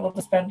want to be able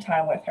to spend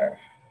time with her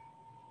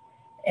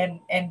and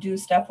do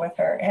stuff with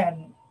her.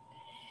 And,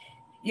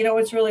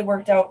 it's really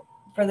worked out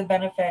for the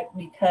benefit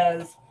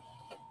because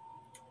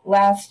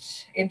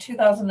in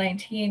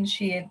 2019,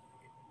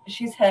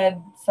 she's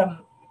had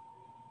some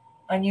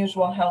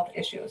unusual health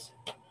issues.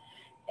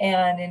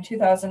 And in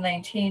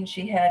 2019,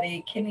 she had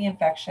a kidney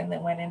infection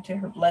that went into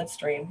her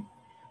bloodstream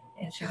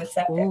and she was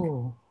septic.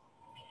 Ooh.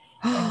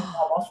 And we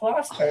almost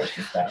lost her.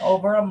 She spent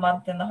over a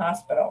month in the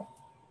hospital.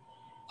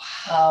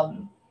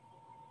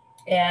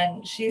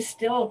 And she's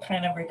still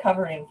kind of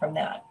recovering from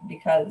that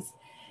because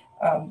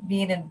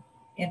being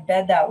in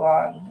bed that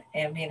long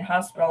and being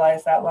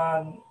hospitalized that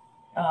long,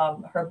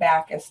 her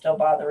back is still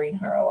bothering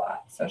her a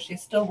lot. So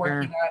she's still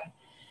working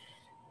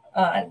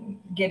on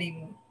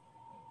getting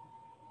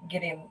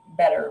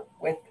better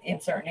in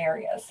certain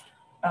areas.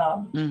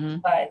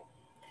 But,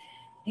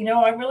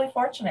 I'm really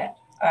fortunate.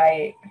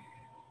 I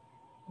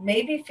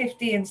may be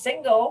 50 and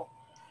single,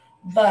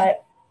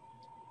 but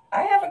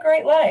I have a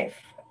great life.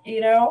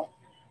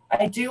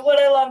 I do what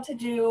I love to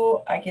do.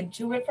 I can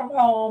do it from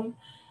home.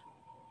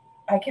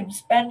 I can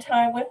spend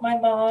time with my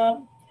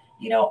mom.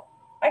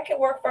 I can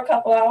work for a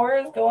couple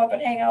hours, go up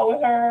and hang out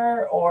with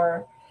her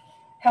or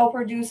help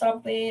her do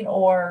something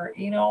or,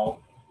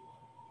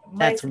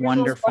 my That's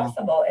wonderful.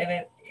 Flexible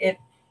and it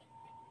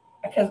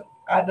because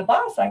I'm the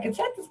boss, I can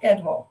set the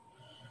schedule.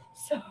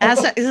 So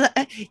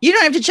you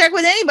don't have to check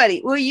with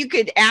anybody. Well, you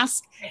could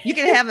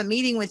have a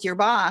meeting with your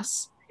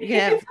boss. You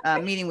can have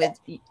a meeting with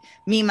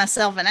me,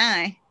 myself, and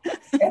I.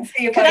 And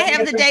see if Could I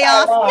have the day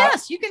off?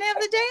 Yes, you can have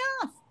the day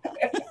off.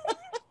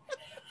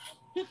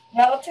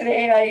 Well,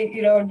 today I,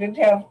 didn't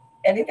have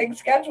anything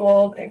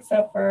scheduled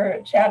except for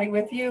chatting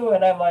with you,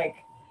 and I'm like,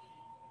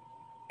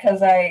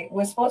 because we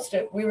were supposed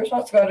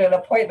to go to an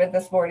appointment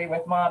this morning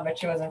with Mom, but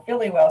she wasn't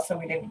feeling well, so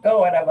we didn't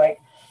go. And I'm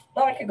like,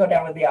 well, I could go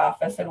down to the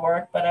office and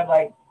work, but I'm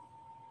like,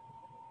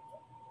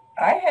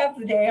 I have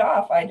the day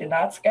off. I did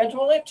not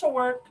schedule it to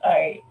work.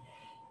 I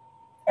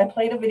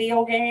played a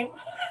video game.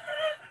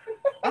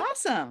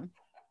 Awesome.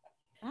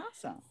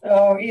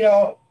 So,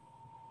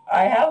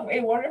 I have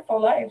a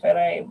wonderful life and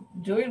I'm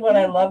doing what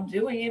I love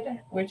doing,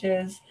 which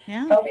is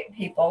helping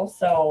people.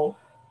 So.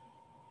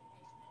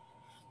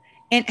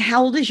 And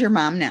how old is your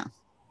mom now?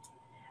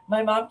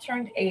 My mom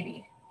turned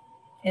 80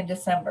 in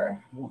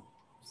December.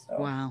 So.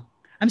 Wow.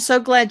 I'm so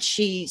glad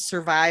she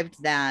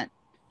survived that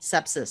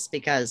sepsis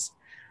because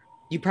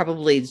you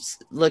probably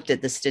looked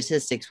at the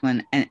statistics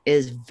when it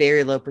is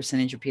very low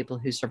percentage of people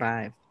who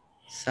survive.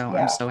 So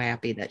I'm so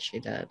happy that she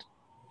did.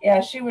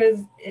 Yeah, it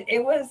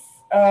was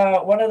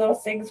one of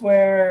those things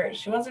where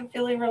she wasn't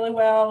feeling really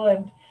well.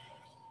 And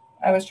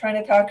I was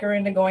trying to talk her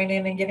into going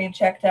in and getting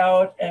checked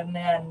out. And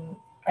then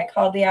I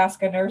called the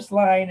Ask a Nurse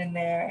line in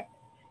there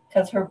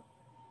because her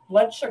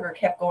blood sugar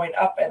kept going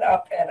up and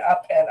up and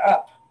up and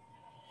up.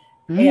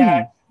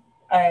 And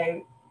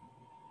I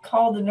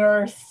called the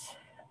nurse,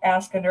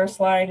 Ask a Nurse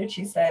line, and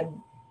she said,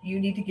 you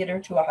need to get her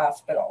to a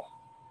hospital.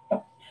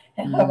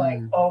 And I'm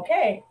like,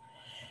 okay.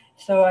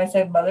 So I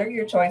said, Mother,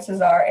 your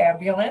choices are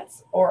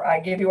ambulance or I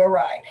give you a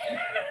ride.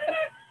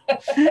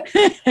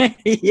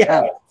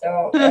 Yeah.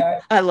 So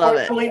I love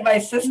it. My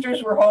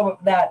sisters were home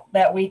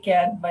that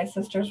weekend. My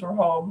sisters were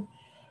home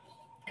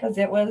because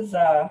it was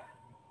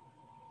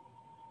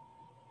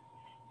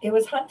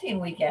hunting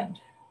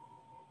weekend.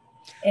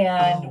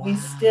 And we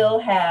still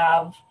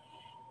have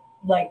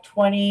like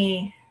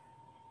 20,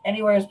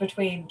 anywhere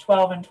between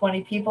 12 and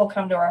 20 people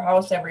come to our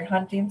house every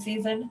hunting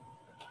season.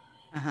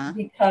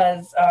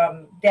 Because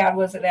Dad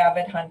was an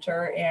avid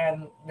hunter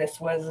and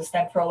this was a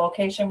central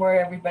location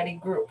where everybody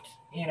grouped,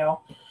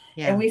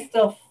 and we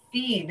still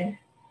feed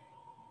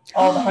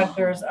all the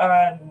hunters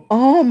on.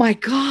 Oh my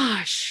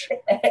gosh.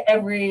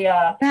 Every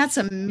that's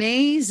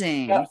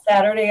amazing.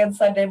 Saturday and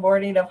Sunday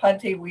morning of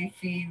hunting, we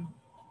feed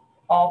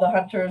all the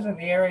hunters in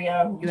the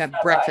area. You have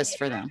breakfast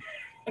for them.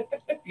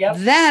 Yep.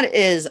 That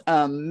is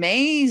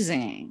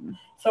amazing.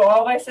 So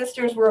all my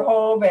sisters were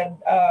home and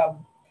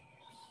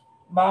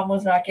Mom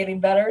was not getting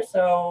better,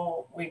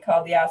 so we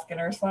called the Ask a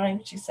Nurse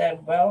line. She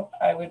said, well,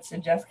 I would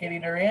suggest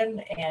getting her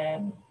in.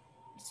 And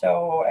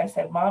so I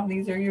said, Mom,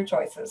 these are your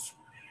choices.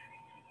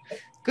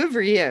 Good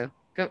for you.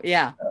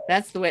 Yeah,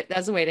 that's the way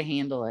to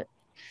handle it.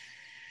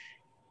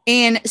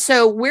 And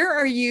so where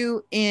are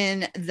you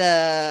in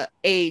the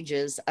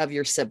ages of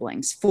your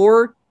siblings?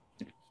 4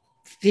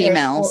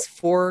 females,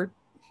 4.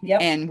 Yep.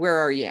 And where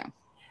are you?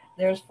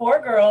 There's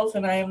 4 girls,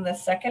 and I am the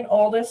second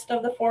oldest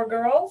of the 4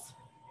 girls.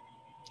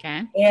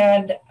 Okay.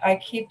 And I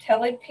keep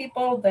telling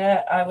people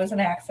that I was an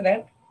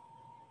accident.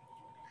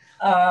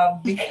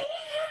 Because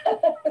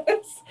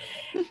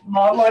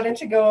Mom wanted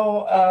to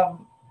go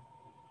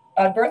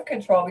on birth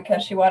control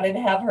because she wanted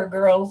to have her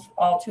girls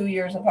all 2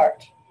 years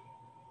apart.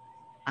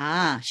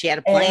 She had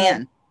a plan.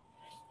 And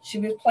she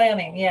was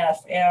planning,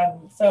 yes.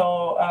 And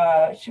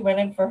so she went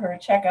in for her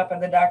checkup,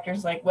 and the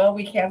doctor's like, well,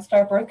 we can't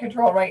start birth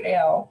control right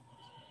now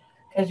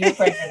because you're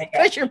pregnant again.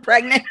 Because you're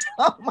pregnant.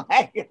 Oh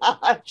my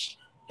gosh.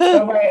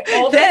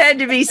 So that had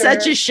to be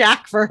such a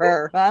shock for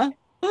her, huh?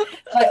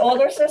 My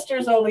older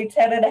sister's only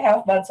 10 and a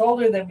half months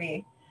older than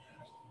me.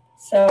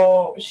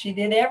 So she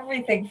did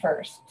everything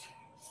first.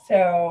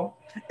 So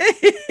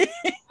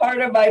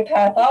part of my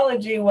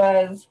pathology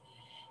was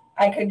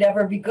I could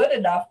never be good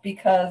enough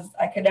because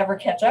I could never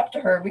catch up to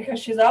her because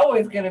she's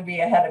always going to be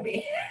ahead of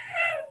me.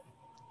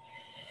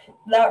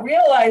 Not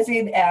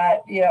realizing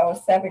at,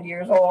 7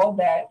 years old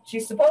that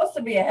she's supposed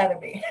to be ahead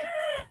of me.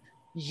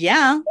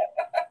 Yeah.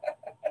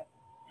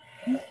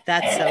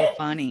 That's so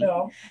funny.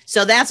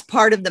 So that's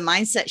part of the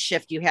mindset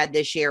shift you had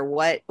this year.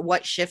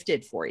 What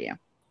shifted for you?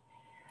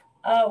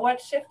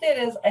 What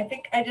shifted is I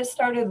think I just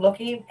started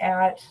looking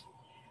at,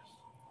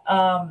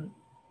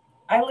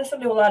 I listen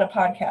to a lot of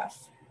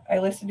podcasts. I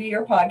listen to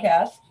your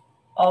podcast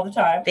all the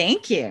time.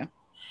 Thank you.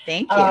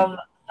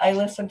 I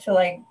listen to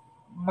like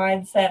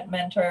mindset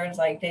mentors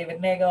like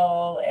David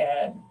Nagel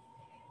and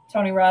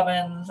Tony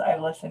Robbins. I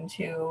listen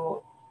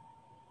to,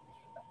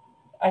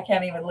 I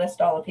can't even list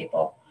all the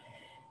people.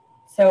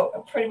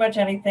 So pretty much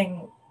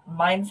anything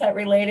mindset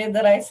related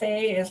that I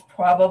say is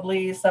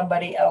probably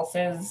somebody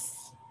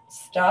else's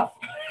stuff.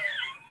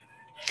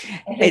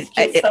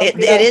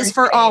 It is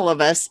for all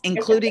of us,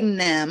 including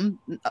them.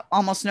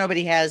 Almost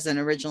nobody has an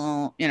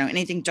original,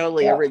 anything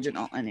totally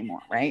original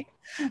anymore, right?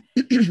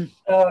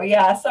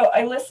 So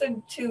I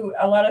listen to,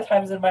 a lot of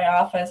times in my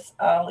office,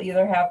 I'll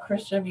either have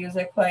Christian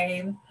music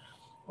playing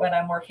when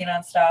I'm working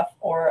on stuff,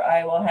 or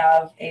I will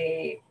have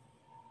a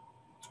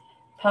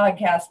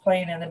podcast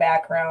playing in the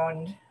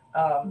background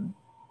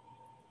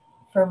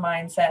for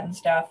mindset and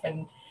stuff.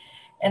 And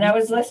I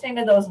was listening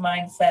to those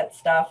mindset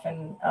stuff,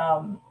 and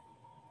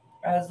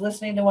I was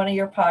listening to one of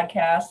your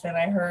podcasts, and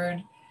I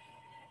heard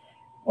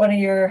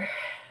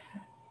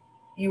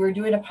you were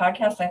doing a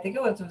podcast. I think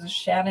it was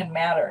Shannon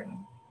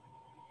Mattern.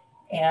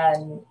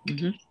 And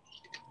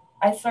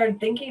I started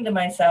thinking to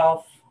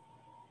myself,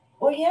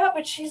 well, yeah,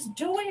 but she's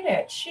doing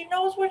it. She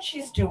knows what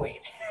she's doing.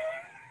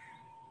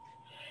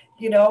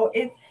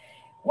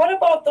 What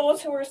about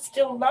those who are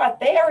still not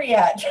there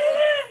yet?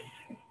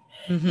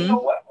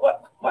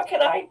 What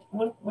can I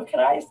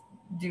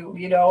do?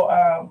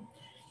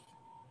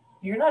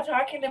 You're not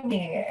talking to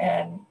me.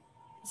 And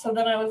so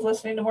then I was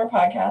listening to more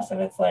podcasts,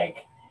 and it's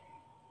like,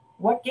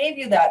 what gave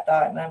you that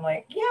thought? And I'm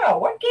like, yeah,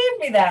 what gave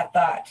me that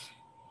thought?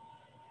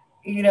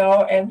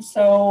 And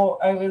so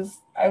I was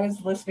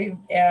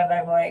listening, and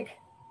I'm like,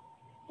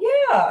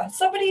 yeah,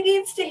 somebody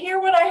needs to hear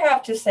what I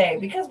have to say,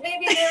 because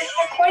maybe they're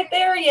not quite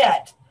there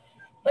yet,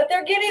 but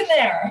they're getting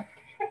there.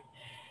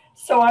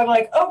 So I'm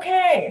like,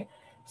 okay.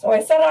 So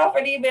I sent off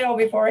an email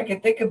before I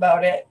could think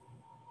about it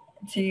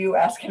to you,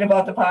 asking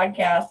about the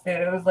podcast.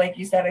 And it was like,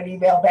 you sent an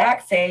email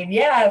back saying,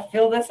 yeah,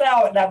 fill this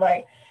out. And I'm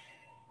like,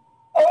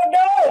 oh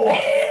no.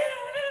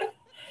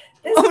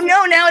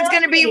 Now it's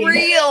going to be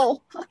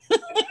real.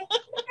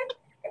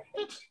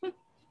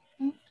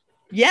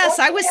 Yes,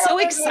 I was so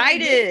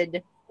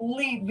excited.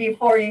 Leap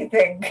before you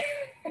think.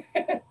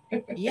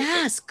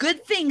 Yes,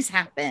 good things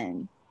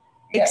happen.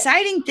 Yes.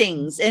 Exciting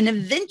things, an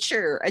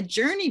adventure, a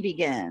journey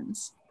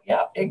begins.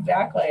 Yeah,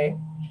 exactly.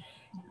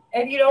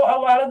 And a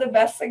lot of the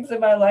best things in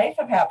my life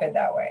have happened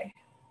that way.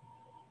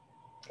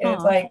 And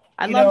it's like,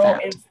 I love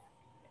that.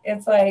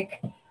 It's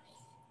like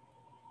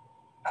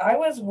I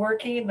was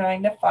working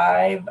 9 to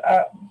 5.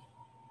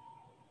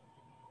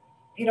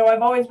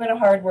 I've always been a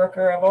hard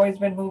worker. I've always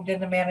been moved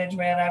into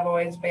management.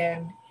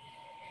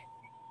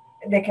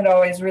 They could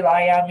always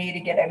rely on me to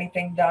get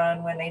anything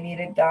done when they need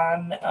it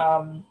done.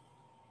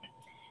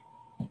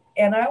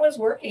 And I was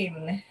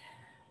working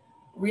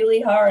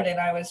really hard, and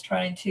I was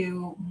trying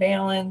to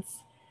balance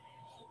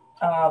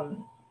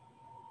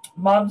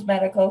Mom's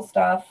medical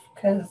stuff,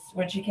 because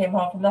when she came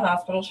home from the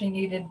hospital, she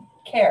needed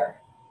care.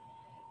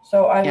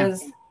 So I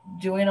was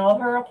doing all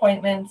her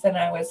appointments, and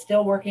I was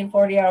still working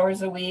 40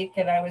 hours a week,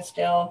 and I was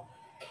still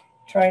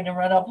trying to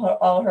run up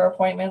all her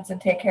appointments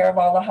and take care of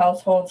all the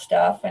household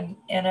stuff. And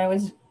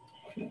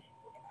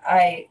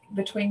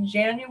between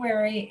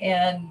January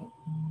and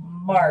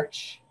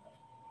March,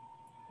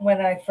 when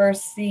I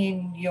first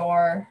seen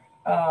your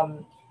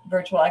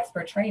virtual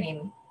expert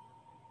training,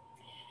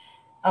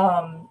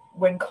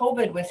 when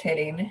COVID was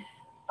hitting,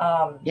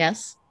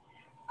 yes.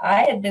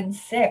 I had been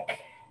sick,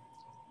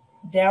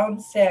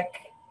 down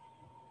sick,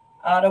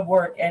 out of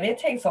work, and it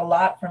takes a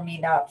lot for me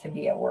not to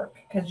be at work,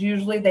 because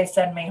usually they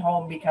send me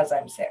home because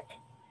I'm sick,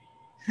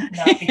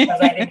 not because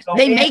I didn't go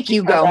They in, make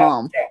you because go I'm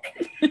home.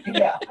 sick.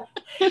 Yeah.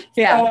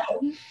 Yeah.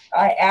 So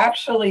I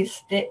actually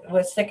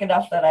was sick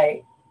enough that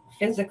I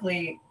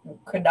physically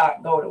could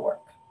not go to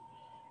work.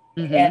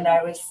 Mhm. And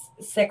I was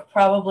sick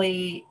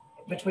probably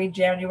between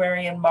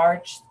January and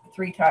March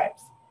 3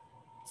 times.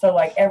 So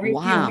like every few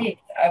Wow.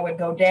 weeks I would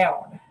go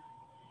down.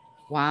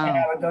 And I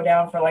Wow. would go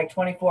down for like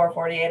 24,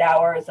 48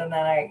 hours, and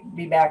then I'd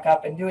be back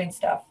up and doing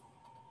stuff.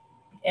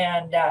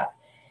 And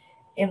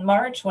in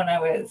March, when I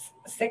was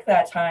sick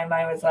that time,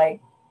 I was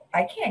like,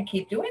 I can't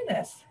keep doing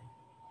this.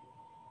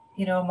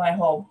 You know, my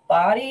whole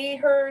body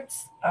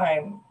hurts.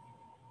 I'm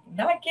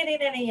not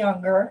getting any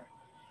younger.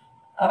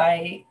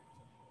 I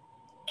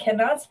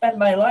cannot spend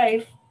my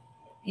life,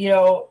 you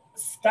know,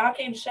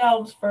 stocking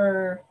shelves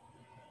for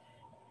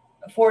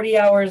 40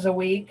 hours a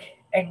week.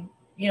 And,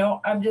 you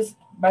know, I'm just,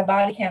 my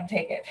body can't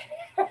take it.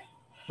 You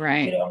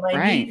Right. know, my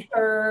Right. knees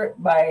hurt,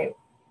 my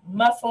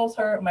muscles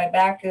hurt, my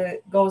back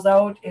goes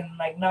out in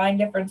like 9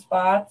 different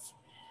spots.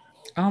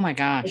 Oh my It's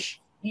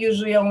gosh.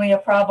 usually only a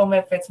problem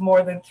if it's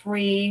more than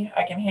 3.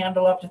 I can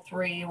handle up to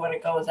 3 when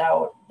it goes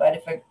out. But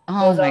if it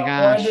Oh goes my out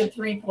more than gosh.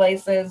 3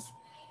 places,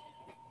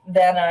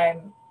 then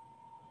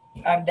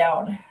I'm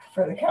down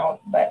for the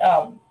count. But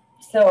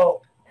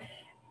so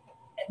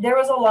there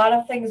was a lot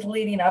of things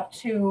leading up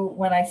to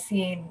when I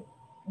seen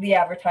the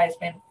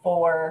advertisement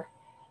for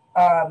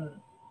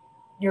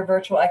your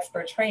virtual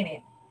expert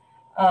training.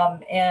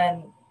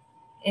 And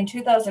in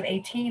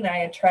 2018, I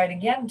had tried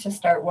again to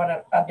start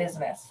a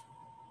business.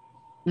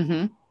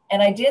 Mm-hmm.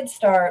 And I did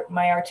start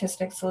my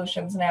Artistic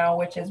Solutions Now,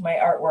 which is my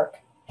artwork,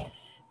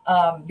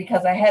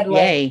 because I had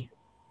like Yay.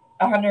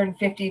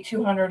 150,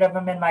 200 of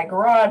them in my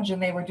garage,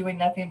 and they were doing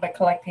nothing but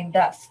collecting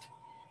dust.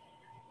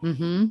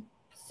 Mm-hmm.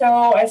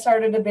 So I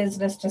started a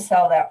business to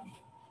sell them.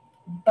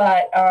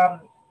 But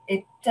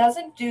it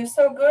doesn't do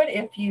so good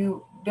if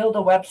you build a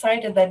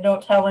website and then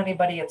don't tell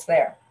anybody it's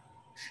there.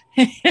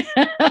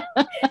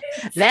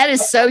 That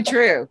is so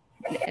true.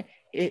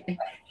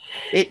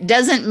 It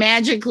doesn't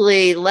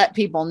magically let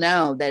people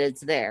know that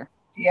it's there.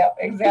 Yeah,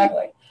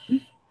 exactly.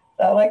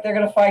 So like they're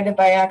going to find it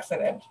by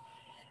accident.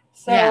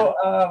 So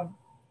Yeah.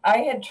 I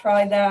had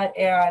tried that,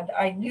 and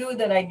I knew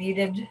that I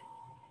needed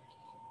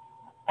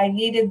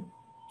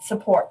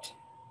support,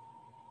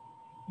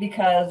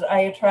 because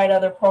I had tried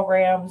other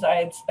programs. I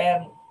had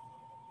spent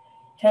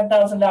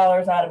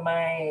 $10,000 out of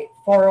my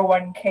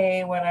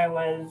 401k when I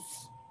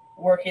was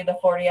working the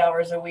 40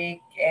 hours a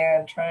week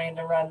and trying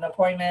to run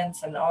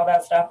appointments and all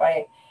that stuff.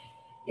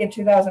 In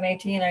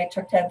 2018, I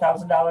took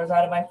 $10,000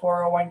 out of my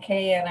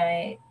 401k and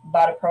I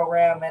bought a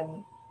program,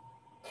 and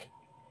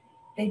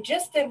they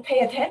just didn't pay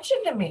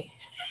attention to me.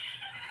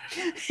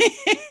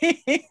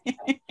 They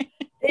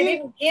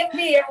didn't give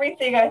me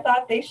everything I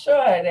thought they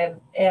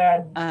should.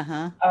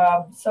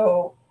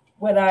 So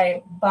when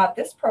I bought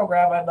this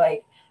program, I'm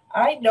like,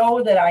 I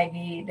know that I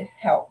need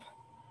help.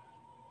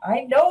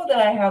 I know that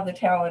I have the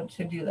talent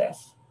to do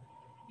this.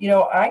 You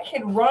know, I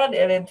can run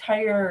an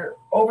entire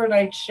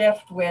overnight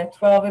shift with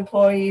 12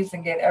 employees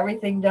and get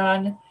everything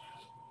done.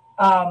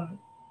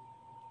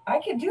 I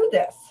can do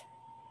this.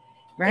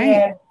 Right.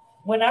 And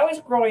when I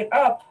was growing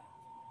up,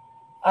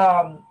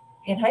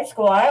 in high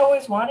school, I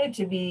always wanted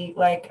to be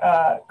like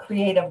a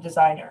creative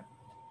designer.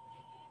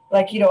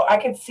 Like, you know, I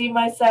could see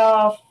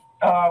myself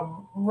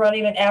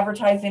running an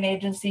advertising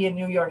agency in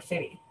New York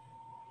City.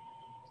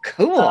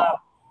 Cool.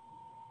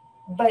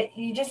 But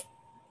you just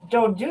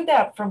don't do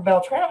that from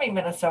Beltrami,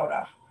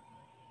 Minnesota.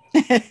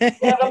 We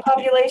have a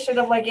population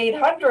of like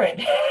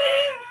 800.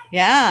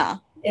 Yeah.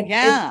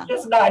 It's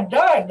just not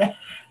done.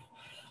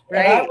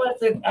 Right.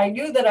 And I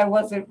knew that I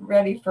wasn't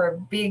ready for a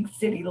big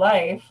city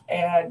life.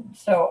 And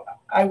so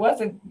I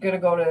wasn't going to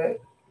go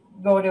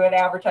to an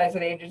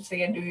advertising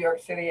agency in New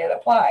York City and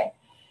apply.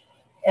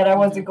 And I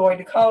wasn't going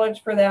to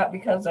college for that,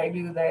 because I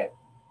knew that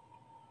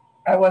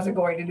I wasn't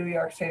going to New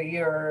York City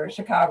or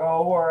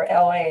Chicago or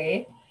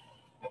LA.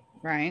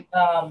 Right.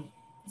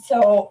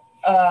 So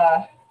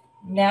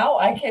now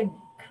I can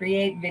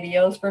create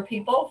videos for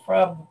people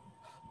from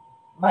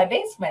my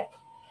basement,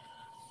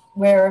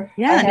 where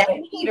I have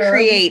a heater,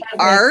 create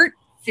art,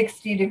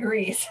 60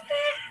 degrees.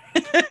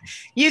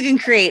 You can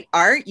create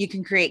art, you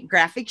can create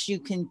graphics, you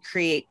can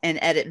create and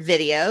edit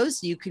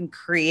videos, you can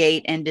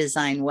create and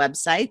design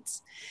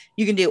websites.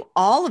 You can do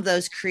all of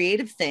those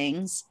creative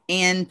things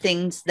and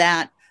things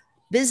that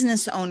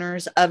business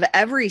owners of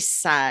every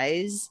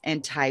size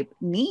and type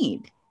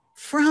need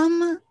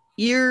from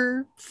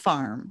your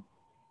farm.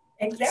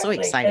 Exactly. So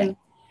exciting.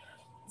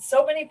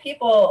 So many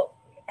people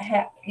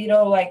you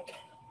know, like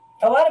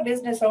a lot of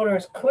business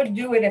owners could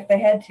do it if they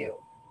had to.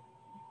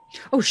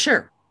 Oh,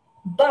 sure.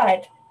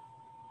 But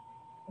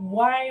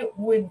why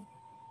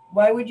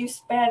would you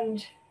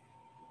spend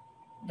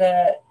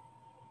the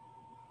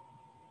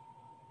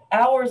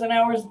hours and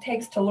hours it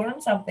takes to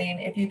learn something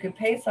if you could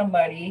pay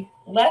somebody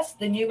less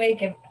than you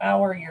make an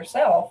hour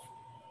yourself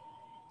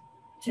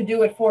to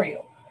do it for you.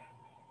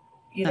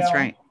 That's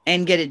right.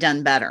 And get it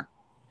done better.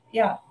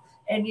 Yeah.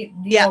 And you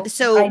know,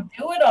 so I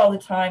do it all the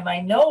time. I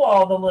know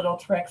all the little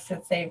tricks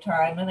that save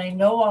time, and I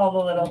know all the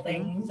little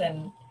things.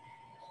 And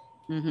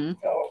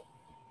so.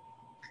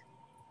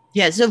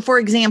 Yeah. So for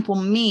example,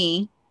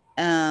 me,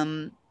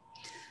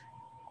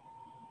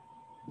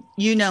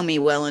 you know me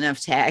well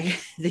enough, Tag,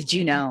 that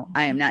you know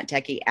I am not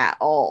techie at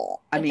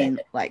all. I mean,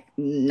 like,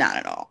 not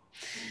at all.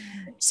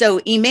 So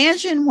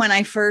imagine when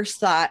I first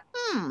thought,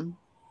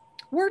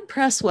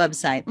 WordPress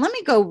website. Let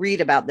me go read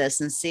about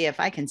this and see if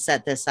I can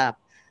set this up.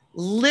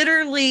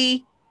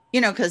 Literally,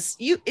 you know, because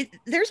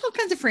there's all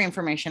kinds of free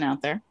information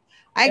out there.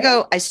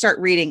 I start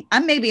reading.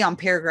 I'm maybe on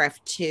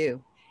paragraph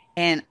 2,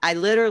 and I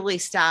literally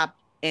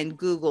stopped and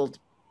Googled,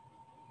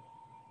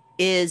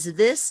 is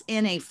this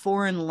in a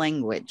foreign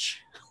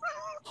language?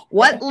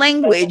 What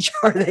language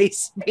are they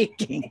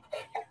speaking?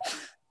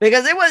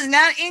 Because it was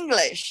not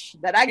English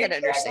that I could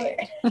understand.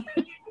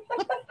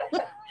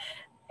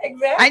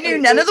 Exactly. I knew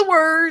none of the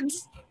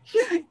words.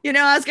 You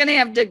know, I was going to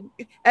have to,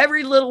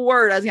 every little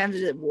word, I was going to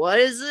have to say, what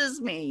does this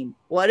mean?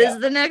 What does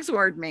the next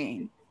word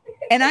mean?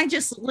 And I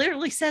just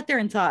literally sat there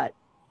and thought,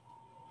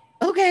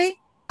 okay,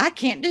 I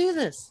can't do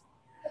this,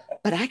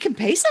 but I can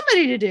pay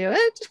somebody to do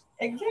it.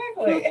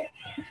 Exactly.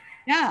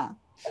 Yeah.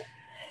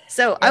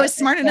 So I was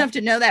smart enough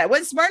to know that. I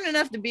wasn't smart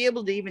enough to be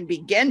able to even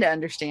begin to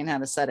understand how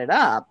to set it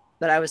up,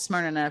 but I was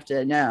smart enough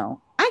to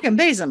know I can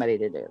pay somebody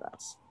to do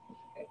this.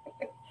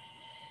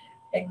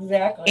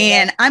 Exactly.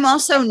 And I'm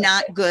also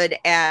not good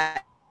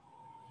at,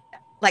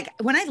 like,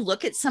 when I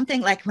look at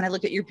something, like when I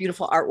look at your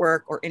beautiful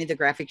artwork or any of the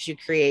graphics you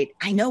create,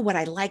 I know what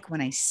I like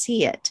when I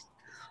see it,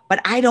 but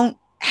I don't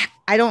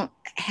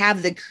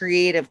have the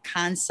creative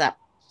concept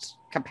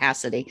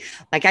capacity.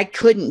 Like, I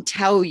couldn't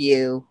tell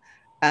you,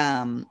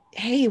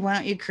 hey, why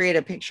don't you create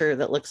a picture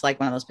that looks like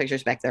one of those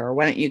pictures back there? Or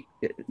why don't you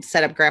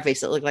set up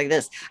graphics that look like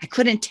this? I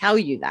couldn't tell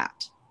you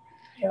that.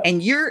 Yep.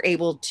 And you're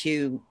able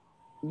to,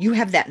 you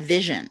have that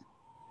vision.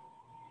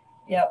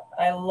 Yep.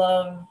 I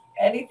love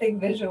anything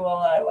visual.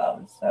 I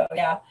love. So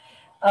yeah.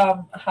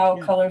 How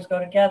colors go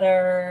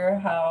together,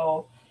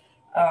 how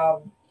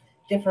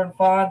different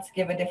fonts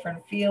give a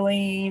different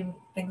feeling,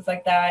 things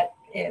like that.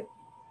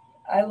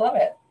 I love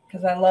it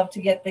because I love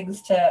to get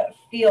things to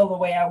feel the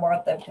way I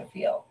want them to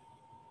feel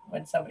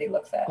when somebody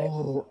looks at it.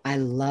 Oh, I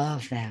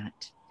love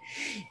that.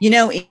 You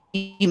know,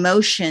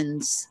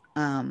 emotions,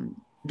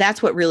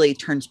 that's what really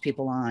turns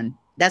people on.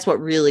 That's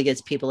what really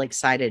gets people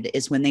excited,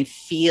 is when they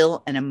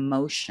feel an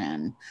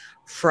emotion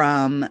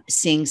from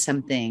seeing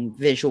something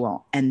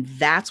visual. And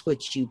that's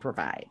what you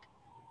provide.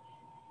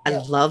 I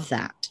love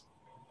that.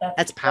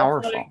 That's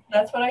powerful.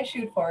 That's what I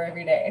shoot for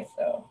every day.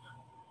 So.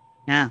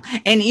 Yeah.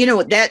 And you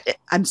know, that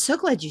I'm so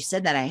glad you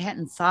said that. I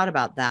hadn't thought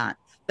about that,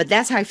 but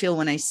that's how I feel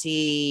when I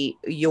see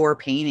your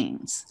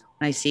paintings,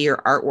 when I see your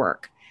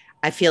artwork.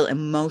 I feel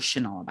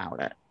emotional about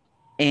it.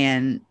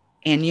 And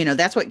you know,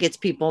 that's what gets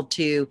people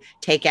to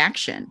take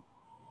action.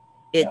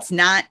 It's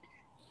not,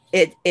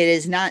 it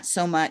is not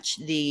so much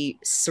the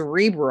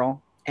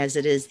cerebral as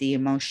it is the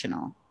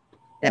emotional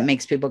that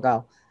makes people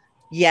go,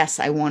 yes,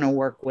 I want to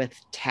work with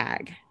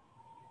Tag.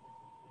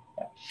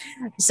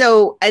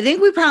 So I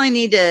think we probably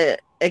need to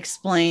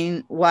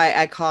explain why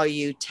I call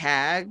you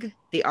Tag,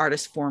 the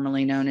artist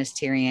formerly known as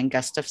Teri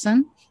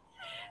Gustafson.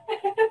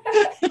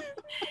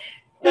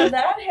 Well,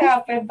 that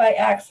happened by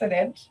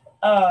accident.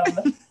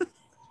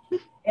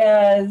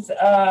 As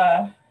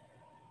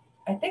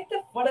I think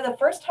one of the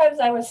first times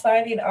I was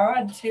signing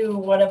on to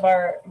one of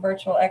our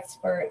virtual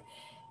expert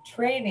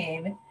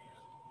training,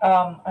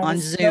 on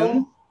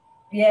Zoom.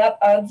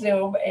 On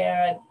Zoom,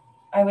 and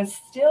I was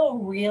still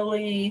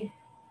really.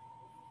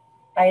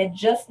 I had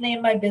just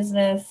named my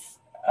business.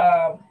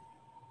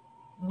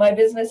 My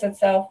business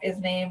itself is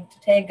named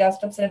Teri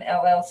Gustafson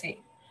LLC,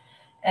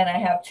 and I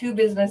have 2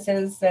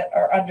 businesses that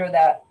are under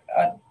that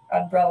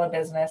umbrella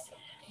business.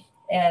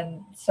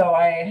 And so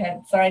I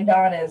had signed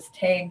on as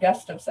Teri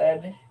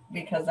Gustafson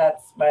because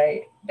that's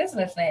my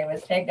business name,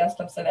 is Teri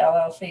Gustafson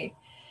LLC.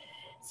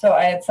 So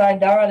I had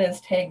signed on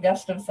as Teri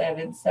Gustafson,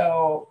 and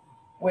so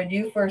when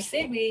you first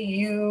see me,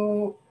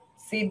 you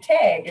see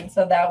Tag, and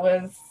so that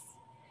was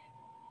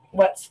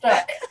what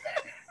stuck.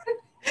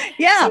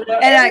 Yeah.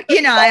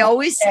 And I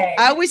always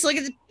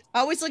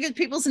look at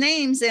people's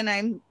names and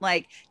I'm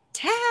like,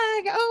 Tag,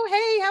 oh,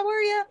 hey, how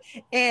are you?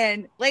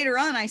 And later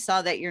on, I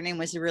saw that your name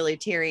was really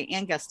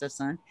Teri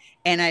Gustafson,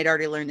 and I'd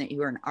already learned that you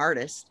were an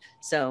artist.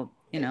 So,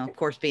 you know, of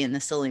course, being the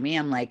silly me,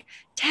 I'm like,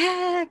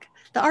 Tag,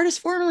 the artist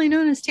formerly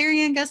known as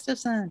Teri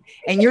Gustafson.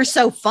 And you're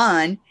so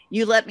fun.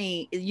 You let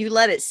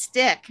it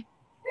stick.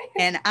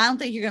 And I don't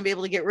think you're going to be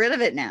able to get rid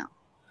of it now.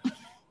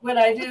 When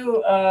I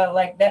do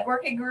like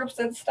networking groups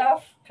and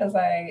stuff, because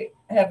I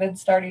have been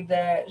starting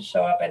to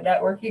show up at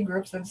networking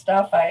groups and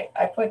stuff, I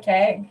put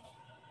Tag.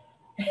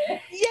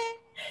 Yeah.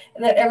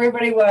 And then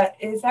everybody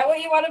is that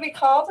what you want to be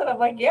called? And I'm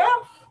like, yeah.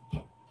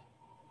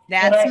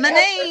 That's my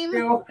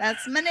name.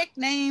 That's my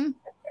nickname.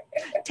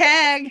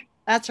 Tag.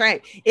 That's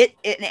right. It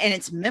and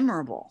it's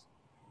memorable.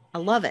 I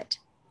love it.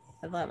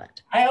 I love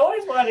it. I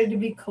always wanted to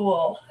be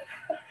cool.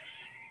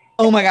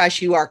 Oh my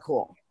gosh, you are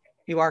cool.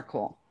 You are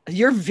cool.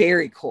 You're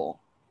very cool.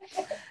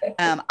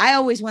 I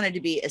always wanted to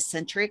be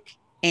eccentric,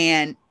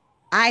 and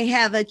I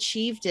have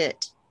achieved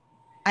it.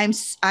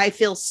 I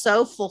feel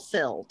so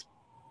fulfilled.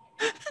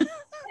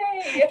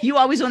 Hey. You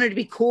always wanted to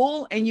be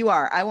cool, and you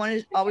are.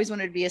 Always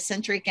wanted to be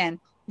eccentric, and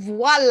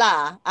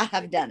voila, I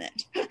have done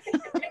it.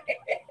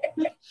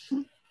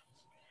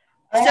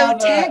 So,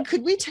 Tag,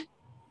 could we?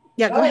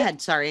 Yeah, go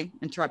ahead. Sorry,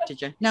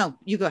 interrupted you. No,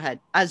 you go ahead.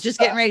 I was just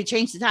getting ready to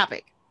change the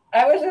topic.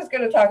 I was just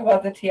going to talk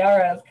about the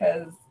tiaras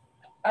because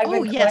I've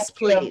been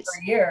collecting them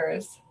for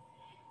years,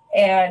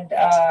 and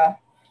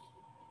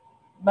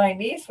my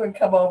niece would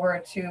come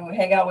over to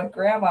hang out with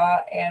Grandma,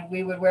 and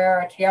we would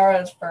wear our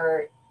tiaras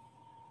for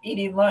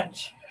eating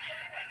lunch.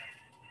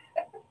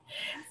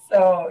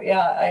 So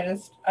yeah,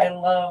 I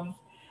love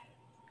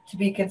to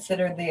be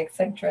considered the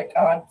eccentric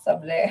on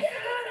someday.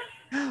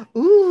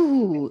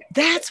 Ooh,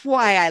 that's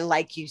why I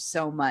like you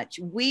so much.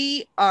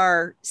 We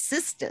are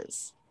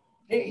sisters.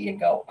 There you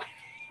go.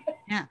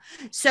 Yeah.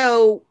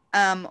 So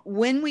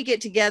when we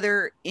get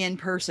together in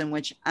person,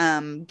 which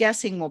I'm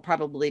guessing will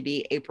probably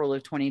be April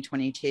of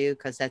 2022,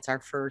 because that's our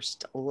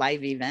first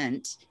live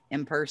event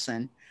in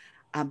person,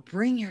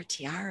 bring your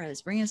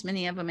tiaras, bring as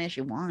many of them as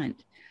you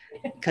want,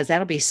 because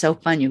that'll be so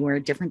fun. You wear a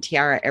different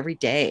tiara every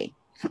day.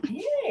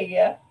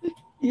 Yeah.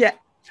 Yeah.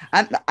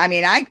 I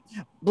mean,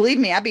 believe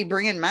me, I'd be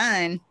bringing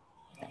mine.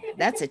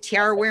 That's a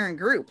tiara wearing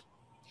group.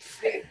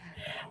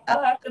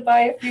 I'll have to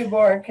buy a few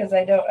more because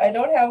I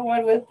don't have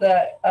one with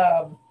the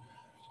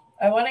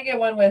I want to get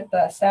one with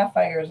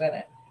sapphires in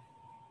it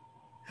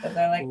because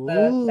I like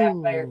the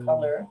sapphire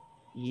color.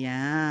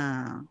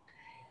 Yeah.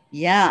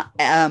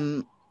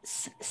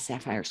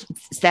 Sapphires.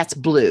 That's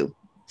blue.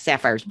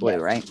 Sapphire's blue,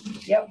 yes. Right?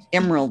 Yep.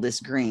 Emerald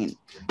is green.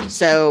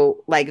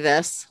 So like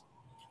this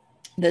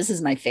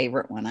is my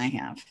favorite one I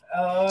have.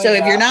 Oh, so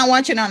if you're not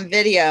watching on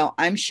video,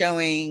 I'm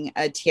showing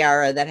a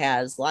tiara that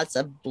has lots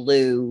of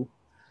blue.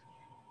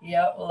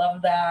 Yep,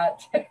 love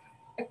that.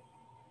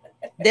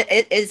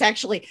 It is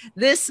actually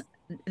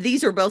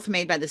these are both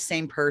made by the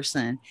same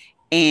person,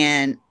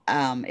 and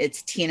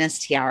it's Tina's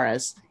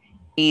Tiaras,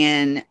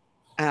 and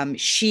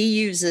she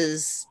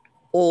uses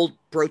old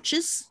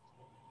brooches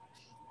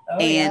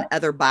and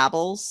other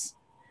baubles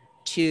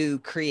to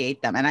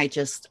create them, and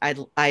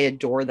I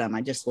adore them.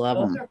 I just love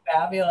them. Those are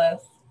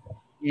fabulous.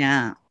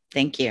 Yeah,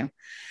 thank you.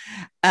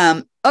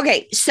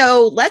 Okay,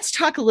 so let's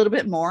talk a little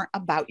bit more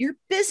about your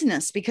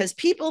business, because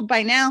people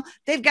by now,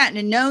 they've gotten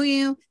to know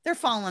you, they're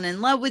falling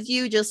in love with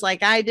you just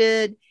like I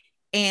did,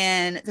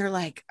 and they're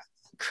like,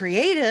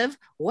 creative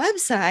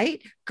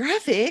website,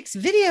 graphics,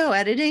 video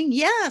editing,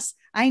 yes,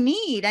 I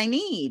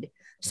need.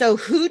 So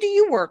who do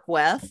you work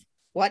with?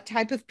 What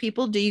type of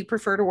people do you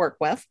prefer to work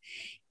with?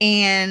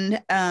 And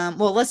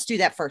well, let's do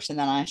that first, and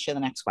then I'll ask you the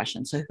next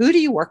question. So who do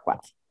you work with?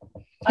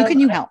 Who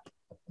can you help?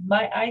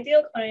 My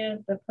ideal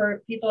client,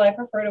 people I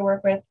prefer to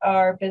work with,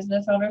 are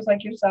business owners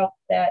like yourself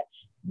that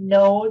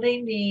know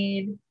they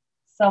need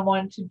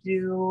someone to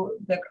do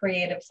the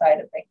creative side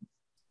of things.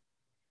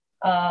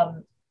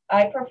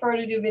 I prefer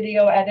to do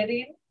video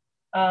editing.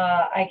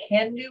 I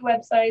can do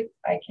websites.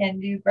 I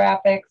can do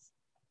graphics.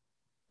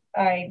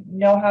 I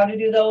know how to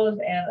do those,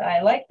 and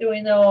I like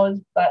doing those,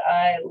 but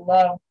I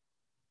love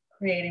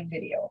creating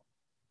video.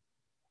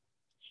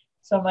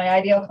 So my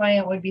ideal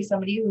client would be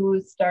somebody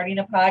who's starting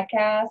a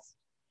podcast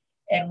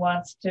and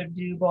wants to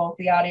do both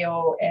the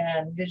audio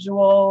and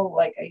visual,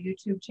 like a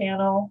YouTube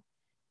channel,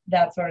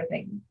 that sort of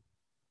thing.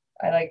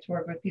 I like to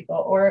work with people.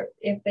 Or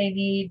if they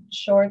need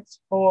shorts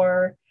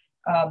for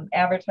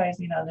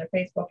advertising on their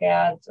Facebook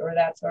ads or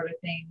that sort of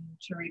thing,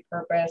 to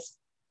repurpose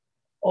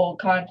old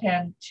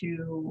content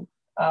to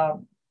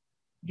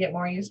get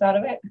more use out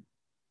of it.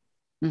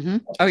 Mm-hmm.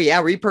 Oh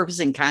yeah,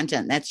 repurposing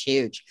content, that's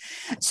huge.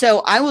 So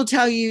I will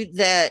tell you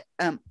that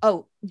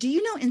do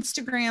you know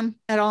Instagram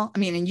at all? I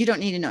mean, and you don't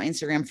need to know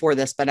Instagram for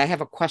this, but I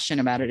have a question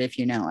about it if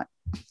you know it.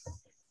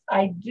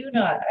 I do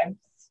not. I've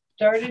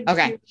started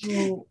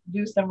to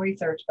do some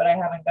research, but I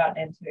haven't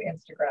gotten into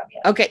Instagram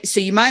yet. Okay, so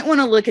you might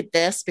want to look at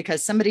this,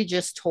 because somebody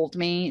just told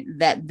me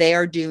that they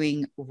are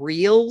doing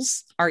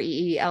Reels,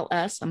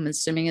 Reels, I'm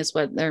assuming is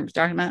what they're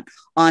talking about,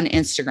 on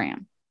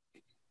Instagram.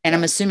 And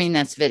I'm assuming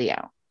that's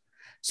video.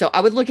 So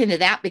I would look into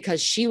that,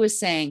 because she was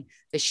saying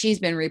that she's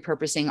been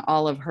repurposing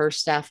all of her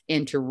stuff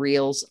into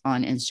Reels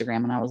on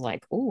Instagram. And I was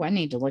like, oh, I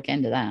need to look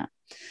into that.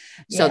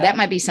 So that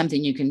might be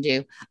something you can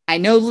do. I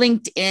know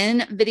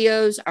LinkedIn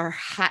videos are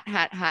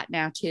hot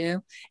now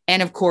too.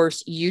 And of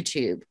course,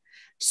 YouTube.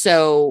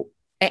 So,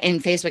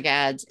 and Facebook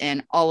ads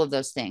and all of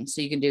those things.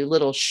 So you can do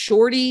little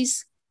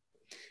shorties.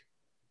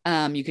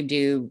 You can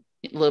do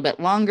a little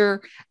bit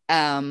longer.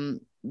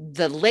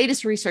 The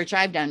latest research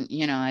I've done,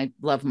 I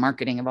love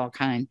marketing of all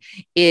kind,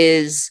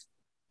 is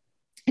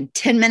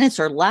 10 minutes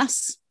or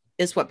less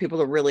is what people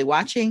are really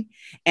watching.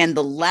 And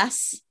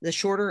the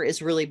shorter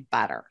is really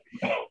better.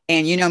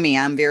 And you know me,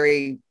 I'm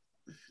very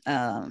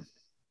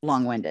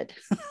long-winded.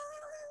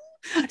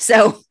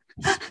 So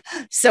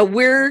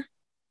we're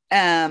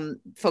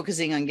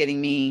focusing on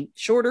getting me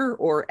shorter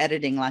or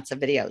editing lots of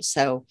videos.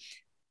 So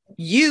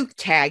you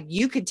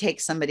could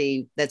take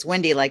somebody that's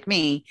windy like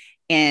me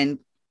and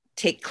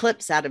take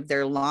clips out of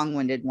their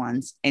long-winded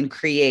ones and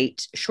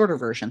create shorter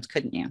versions,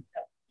 couldn't you?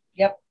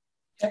 Yep,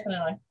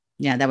 definitely.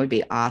 Yeah, that would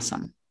be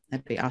awesome.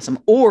 That'd be awesome.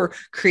 Or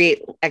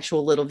create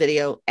actual little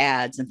video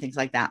ads and things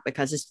like that,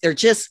 because they're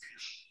just,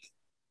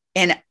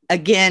 and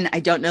again,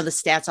 I don't know the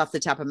stats off the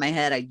top of my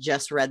head. I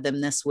just read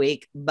them this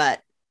week, but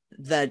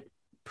the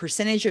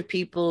percentage of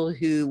people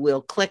who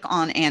will click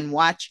on and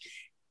watch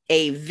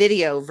a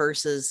video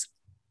versus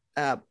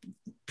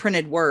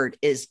printed word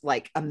is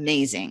like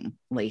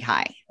amazingly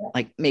high,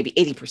 like maybe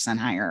 80%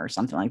 higher or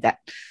something like that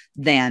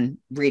than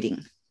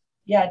reading.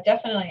 Yeah,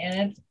 definitely.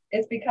 And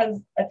it's because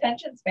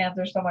attention spans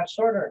are so much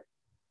shorter.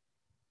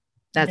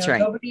 That's right.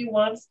 Nobody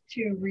wants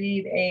to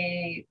read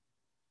a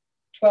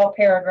 12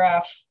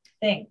 paragraph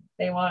thing.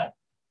 They want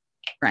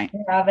to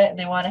have it, and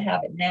they want to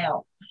have it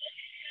now.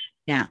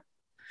 Yeah.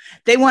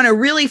 They want a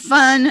really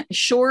fun,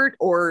 short,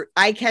 or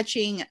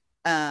eye-catching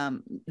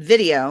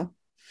video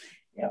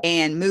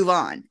and move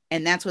on.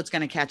 And that's what's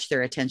going to catch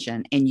their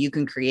attention. And you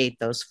can create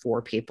those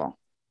for people.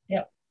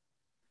 Yep.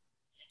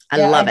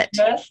 I love it.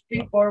 Just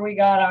before we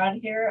got on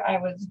here, I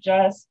was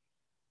just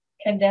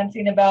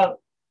condensing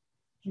about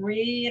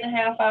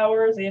 3.5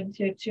 hours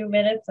into 2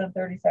 minutes and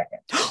 30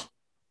 seconds.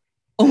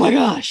 Oh my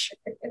gosh.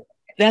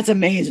 That's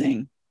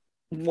amazing.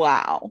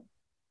 Wow.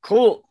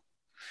 Cool.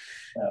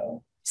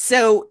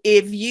 So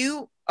if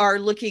you are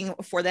looking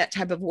for that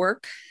type of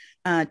work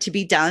to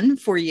be done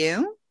for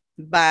you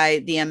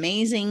by the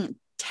amazing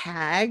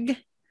Tag,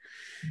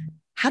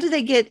 how do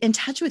they get in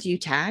touch with you,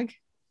 Tag?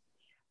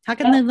 How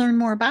can they learn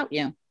more about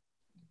you?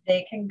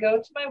 They can go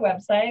to my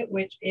website,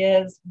 which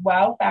is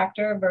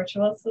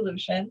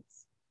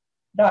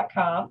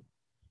wowfactorvirtualsolutions.com.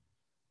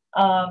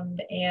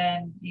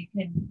 And you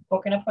can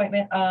book an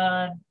appointment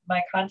on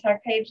my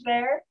contact page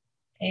there.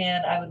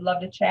 And I would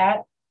love to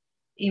chat,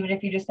 even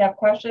if you just have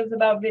questions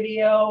about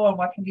video and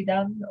what can be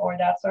done or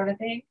that sort of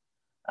thing.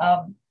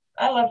 I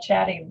love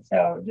chatting.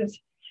 So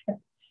just.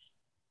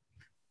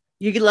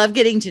 You love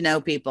getting to know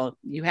people.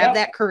 You have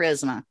that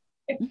charisma.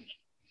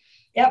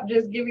 Yep.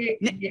 Just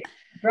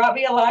drop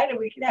me a line and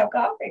we can have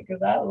coffee,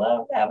 because I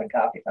love having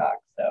coffee talk.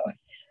 So.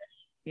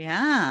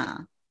 Yeah.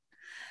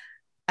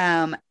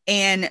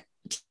 And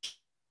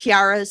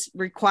tiaras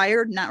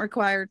required, not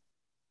required?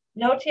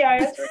 No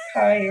tiaras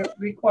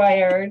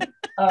required.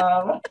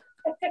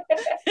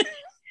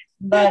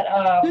 But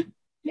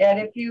and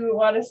if you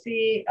want to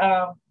see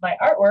my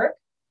artwork,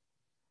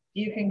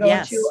 you can go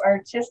to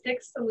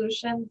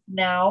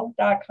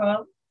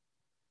artisticsolutionsnow.com,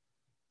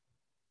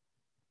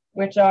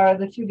 which are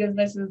the two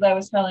businesses I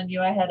was telling you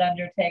I had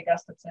under Teri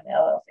Gustafson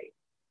LLC.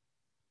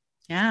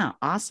 Yeah,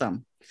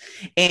 awesome.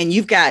 And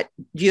you've got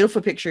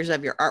beautiful pictures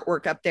of your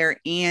artwork up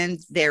there, and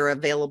they're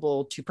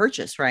available to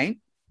purchase, right?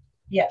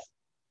 Yes.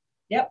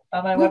 Yep.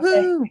 On my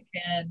website, you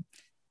can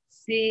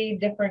see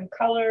different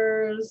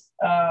colors.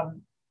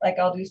 Like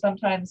I'll do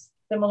sometimes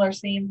similar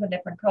scenes in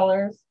different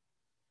colors.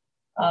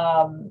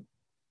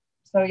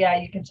 So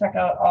yeah, you can check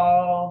out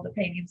all the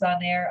paintings on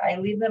there. I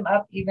leave them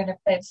up even if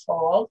they've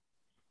sold,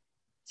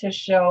 to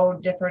show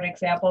different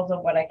examples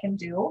of what I can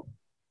do.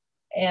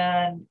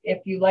 And if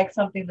you like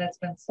something that's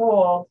been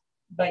sold,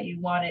 but you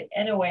want it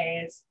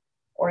anyways,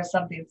 or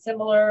something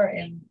similar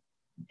in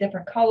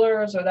different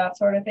colors or that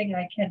sort of thing,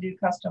 I can do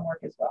custom work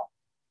as well.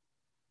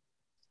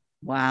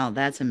 Wow,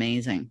 that's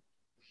amazing.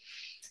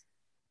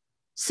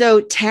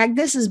 So Tag,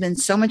 this has been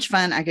so much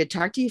fun. I could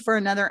talk to you for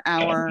another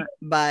hour,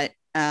 but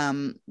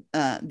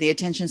the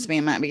attention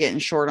span might be getting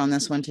short on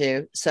this one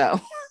too.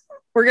 So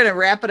we're going to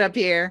wrap it up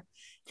here.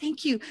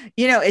 Thank you.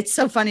 You know, it's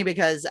so funny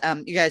because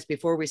you guys,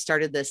 before we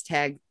started this,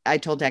 Tag, I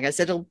told Tag, I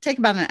said, it'll take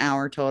about an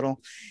hour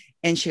total.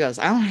 And she goes,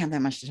 I don't have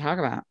that much to talk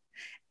about.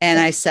 And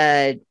I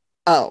said,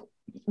 oh,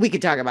 we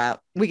could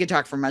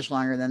talk for much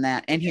longer than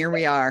that. And here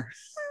we are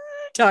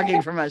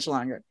talking for much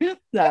longer.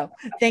 So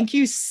thank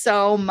you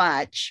so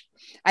much.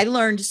 I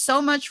learned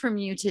so much from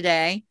you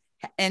today,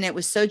 and it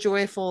was so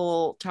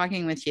joyful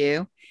talking with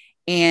you.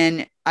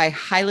 And I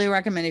highly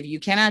recommend, if you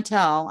cannot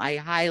tell, I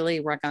highly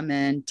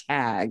recommend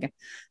Tag.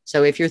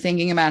 So if you're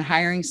thinking about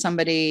hiring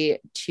somebody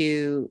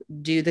to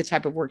do the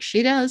type of work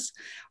she does,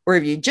 or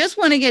if you just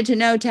want to get to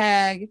know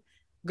Tag,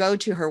 go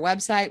to her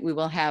website. We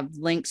will have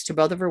links to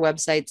both of her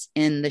websites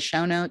in the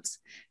show notes.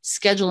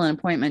 Schedule an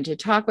appointment to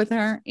talk with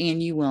her,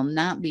 and you will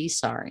not be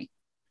sorry.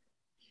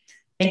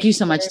 Thank you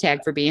so much,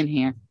 Tag, for being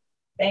here.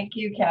 Thank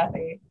you,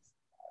 Kathy.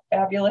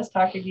 Fabulous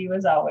talking to you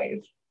as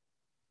always.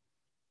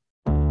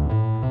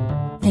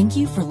 Thank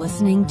you for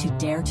listening to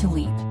Dare to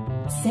Leap.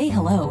 Say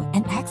hello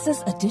and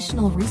access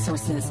additional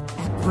resources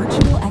at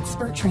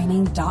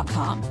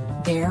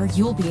virtualexperttraining.com. There,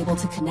 you'll be able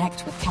to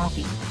connect with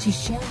Kathy to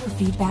share your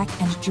feedback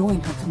and join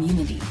her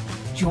community.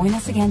 Join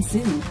us again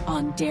soon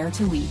on Dare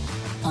to Leap.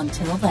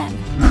 Until then.